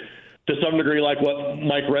frankly, to some degree, like what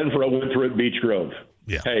Mike Renfro went through at Beech Grove.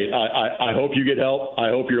 Yeah. Hey, I hope you get help. I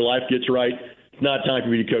hope your life gets right. It's not time for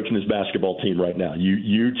me to coach in this basketball team right now.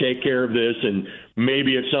 You take care of this, and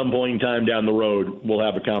maybe at some point in time down the road, we'll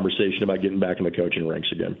have a conversation about getting back in the coaching ranks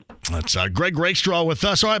again. That's Greg Rakestraw with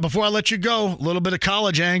us. All right, before I let you go, a little bit of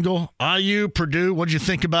college angle. IU, Purdue, what did you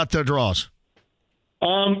think about their draws?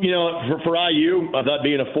 You know, for IU, I thought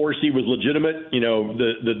being a 4 seed was legitimate. You know,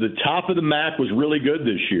 the top of the MAC was really good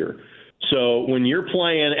this year. So when you're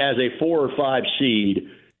playing as a 4 or 5 seed,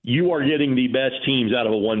 you are getting the best teams out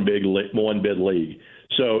of a one bid league.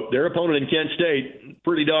 So their opponent in Kent State,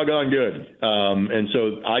 pretty doggone good. And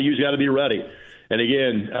so IU's got to be ready. And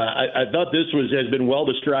again, I thought this has been well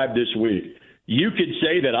described this week. You could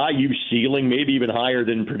say that IU's ceiling maybe even higher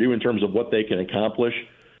than Purdue in terms of what they can accomplish.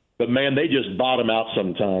 But, man, they just bottom out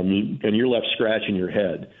sometime, and you're left scratching your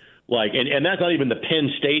head. And that's not even the Penn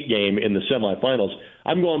State game in the semifinals.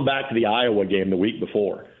 I'm going back to the Iowa game the week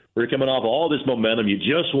before. We're coming off all this momentum. You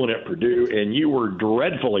just won at Purdue, and you were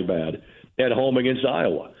dreadfully bad at home against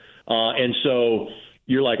Iowa. And so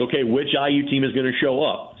you're like, okay, which IU team is going to show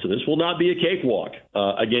up? So this will not be a cakewalk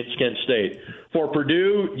against Kent State. For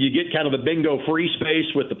Purdue, you get kind of a bingo free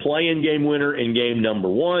space with the play-in game winner in game number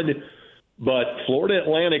 1. But Florida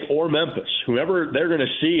Atlantic or Memphis, whoever they're going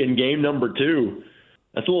to see in game number 2,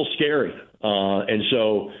 that's a little scary. And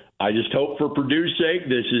so I just hope for Purdue's sake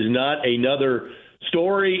this is not another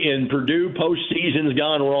story in Purdue postseason's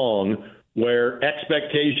gone wrong where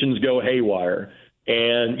expectations go haywire.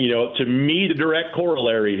 And, you know, to me, the direct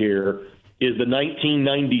corollary here is the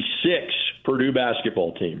 1996 Purdue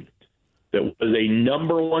basketball team that was a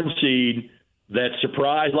number 1 seed that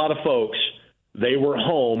surprised a lot of folks. They were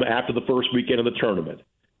home after the first weekend of the tournament.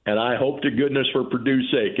 And I hope to goodness for Purdue's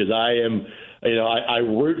sake, because I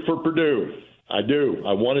root for Purdue. I do.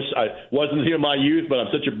 I wasn't in my youth, but I'm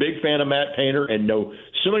such a big fan of Matt Painter and know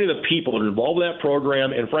so many of the people that are involved in that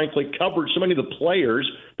program and, frankly, covered so many of the players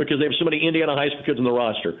because they have so many Indiana high school kids on the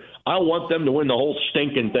roster. I want them to win the whole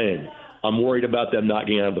stinking thing. I'm worried about them not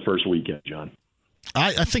getting out of the first weekend, John.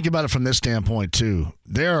 I think about it from this standpoint, too.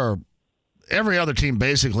 Every other team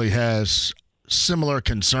basically has similar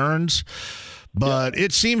concerns, but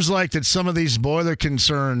it seems like that some of these boiler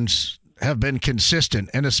concerns have been consistent,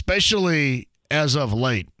 and especially as of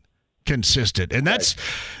late, consistent. And that's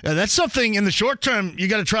something in the short term you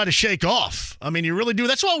got to try to shake off. I mean, you really do.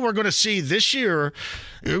 That's what we're going to see this year.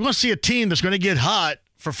 We're going to see a team that's going to get hot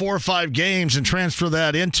for 4 or 5 games and transfer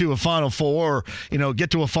that into a Final Four,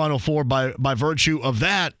 get to a Final Four by virtue of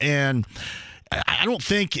that. And I don't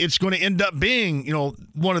think it's going to end up being,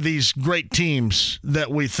 one of these great teams that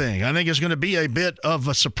we think. I think it's going to be a bit of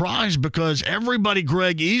a surprise because everybody,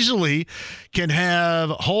 Greg, easily can have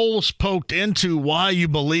holes poked into why you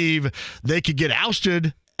believe they could get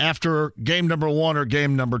ousted after game number 1 or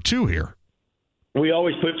game number 2 here. we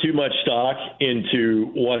always put too much stock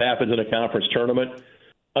into what happens in a conference tournament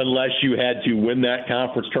unless you had to win that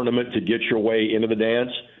conference tournament to get your way into the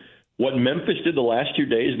dance. What Memphis did the last 2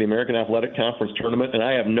 days of the American Athletic Conference tournament, and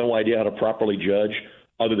I have no idea how to properly judge,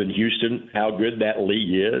 other than Houston, how good that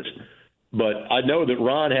league is. But I know that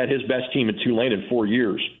Ron had his best team in Tulane in 4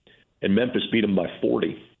 years, and Memphis beat them by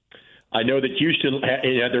 40. I know that Houston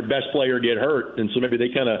had their best player get hurt, and so maybe they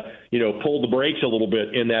kind of, pulled the brakes a little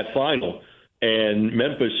bit in that final, and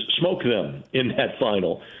Memphis smoked them in that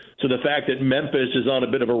final. So the fact that Memphis is on a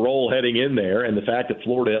bit of a roll heading in there, and the fact that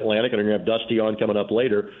Florida Atlantic, and I'm going to have Dusty on coming up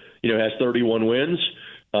later, has 31 wins.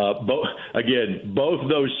 Both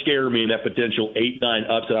those scare me in that potential 8-9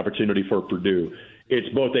 upset opportunity for Purdue.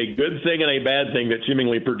 It's both a good thing and a bad thing that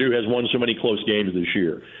seemingly Purdue has won so many close games this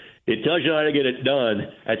year. It tells you how to get it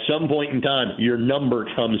done. At some point in time, your number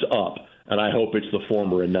comes up. And I hope it's the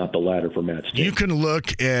former and not the latter for Matt Steen. You can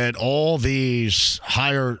look at all these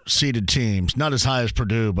higher-seeded teams, not as high as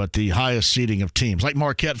Purdue, but the highest seeding of teams, like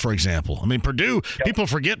Marquette, for example. I mean, Purdue, people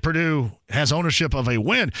forget Purdue has ownership of a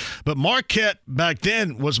win, but Marquette back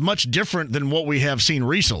then was much different than what we have seen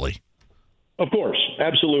recently. Of course,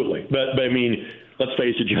 absolutely. But I mean, let's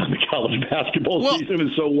face it, John, the college basketball season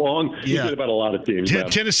is so long. You think about a lot of teams.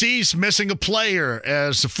 Tennessee's missing a player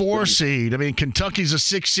as the 4 seed. I mean, Kentucky's a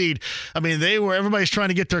 6 seed. I mean, everybody's trying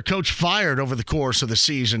to get their coach fired over the course of the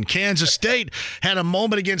season. Kansas State had a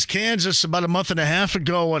moment against Kansas about a month and a half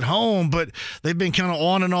ago at home, but they've been kind of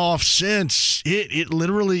on and off since. It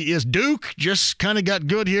literally is. Duke just kind of got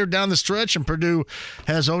good here down the stretch, and Purdue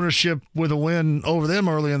has ownership with a win over them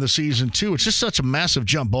early in the season, too. It's just such a massive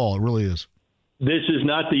jump ball. It really is. This is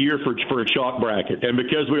not the year for a chalk bracket. And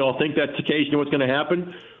because we all think that's the case, you know what's going to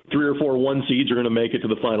happen? 3 or 4 1 seeds are going to make it to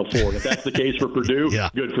the Final Four. And if that's the case for Purdue,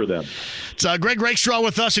 good for them. It's Greg Rakestraw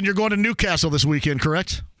with us, and you're going to Newcastle this weekend,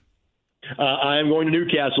 correct? I am going to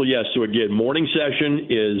Newcastle, yes. So, again, morning session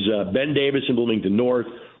is Ben Davis in Bloomington North,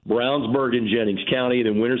 Brownsburg in Jennings County.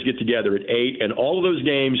 Then winners get together at 8. And all of those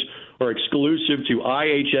games are exclusive to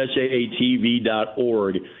ihsaatv.org.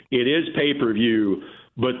 It is pay-per-view.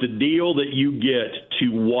 But the deal that you get to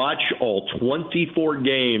watch all 24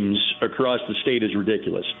 games across the state is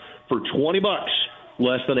ridiculous. For $20,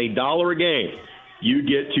 less than $1 a game, you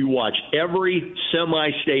get to watch every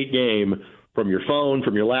semi-state game from your phone,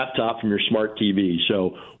 from your laptop, from your smart TV.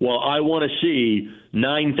 So while I want to see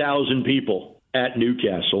 9,000 people at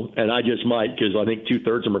Newcastle, and I just might because I think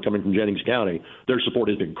 2/3 of them are coming from Jennings County, their support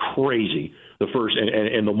has been crazy the first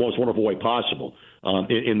and the most wonderful way possible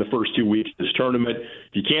in the first 2 weeks of this tournament.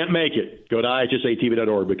 If you can't make it, go to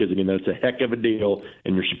ihsatv.org because, again, that's a heck of a deal,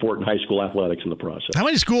 and you're supporting high school athletics in the process. How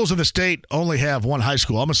many schools in the state only have one high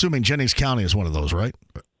school? I'm assuming Jennings County is one of those, right?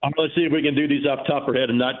 Let's see if we can do these off the top of our head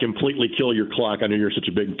and not completely kill your clock. I know you're such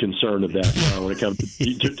a big concern of that when it comes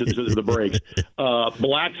to the breaks.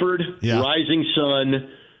 Blackford, Rising Sun,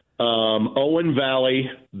 Owen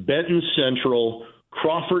Valley, Benton Central,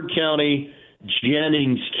 Crawford County,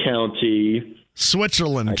 Jennings County,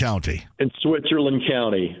 Switzerland County, and Switzerland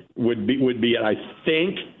County would be. I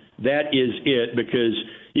think that is it, because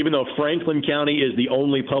even though Franklin County is the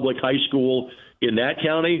only public high school in that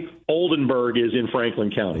county, Oldenburg is in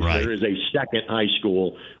Franklin County. Right. There is a second high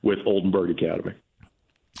school with Oldenburg Academy.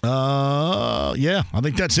 Yeah, I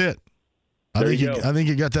think that's it. I think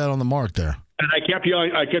you got that on the mark there. And I kept you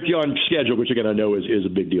on schedule, which again I know is a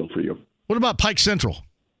big deal for you. What about Pike Central?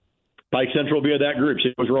 Pike Central will be at that group.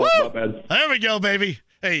 See what's wrong with that. There we go, baby.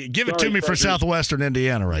 Hey, give it to me for Southwestern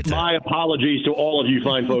Indiana right there. My apologies to all of you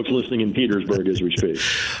fine folks listening in Petersburg as we speak.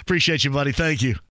 Appreciate you, buddy. Thank you.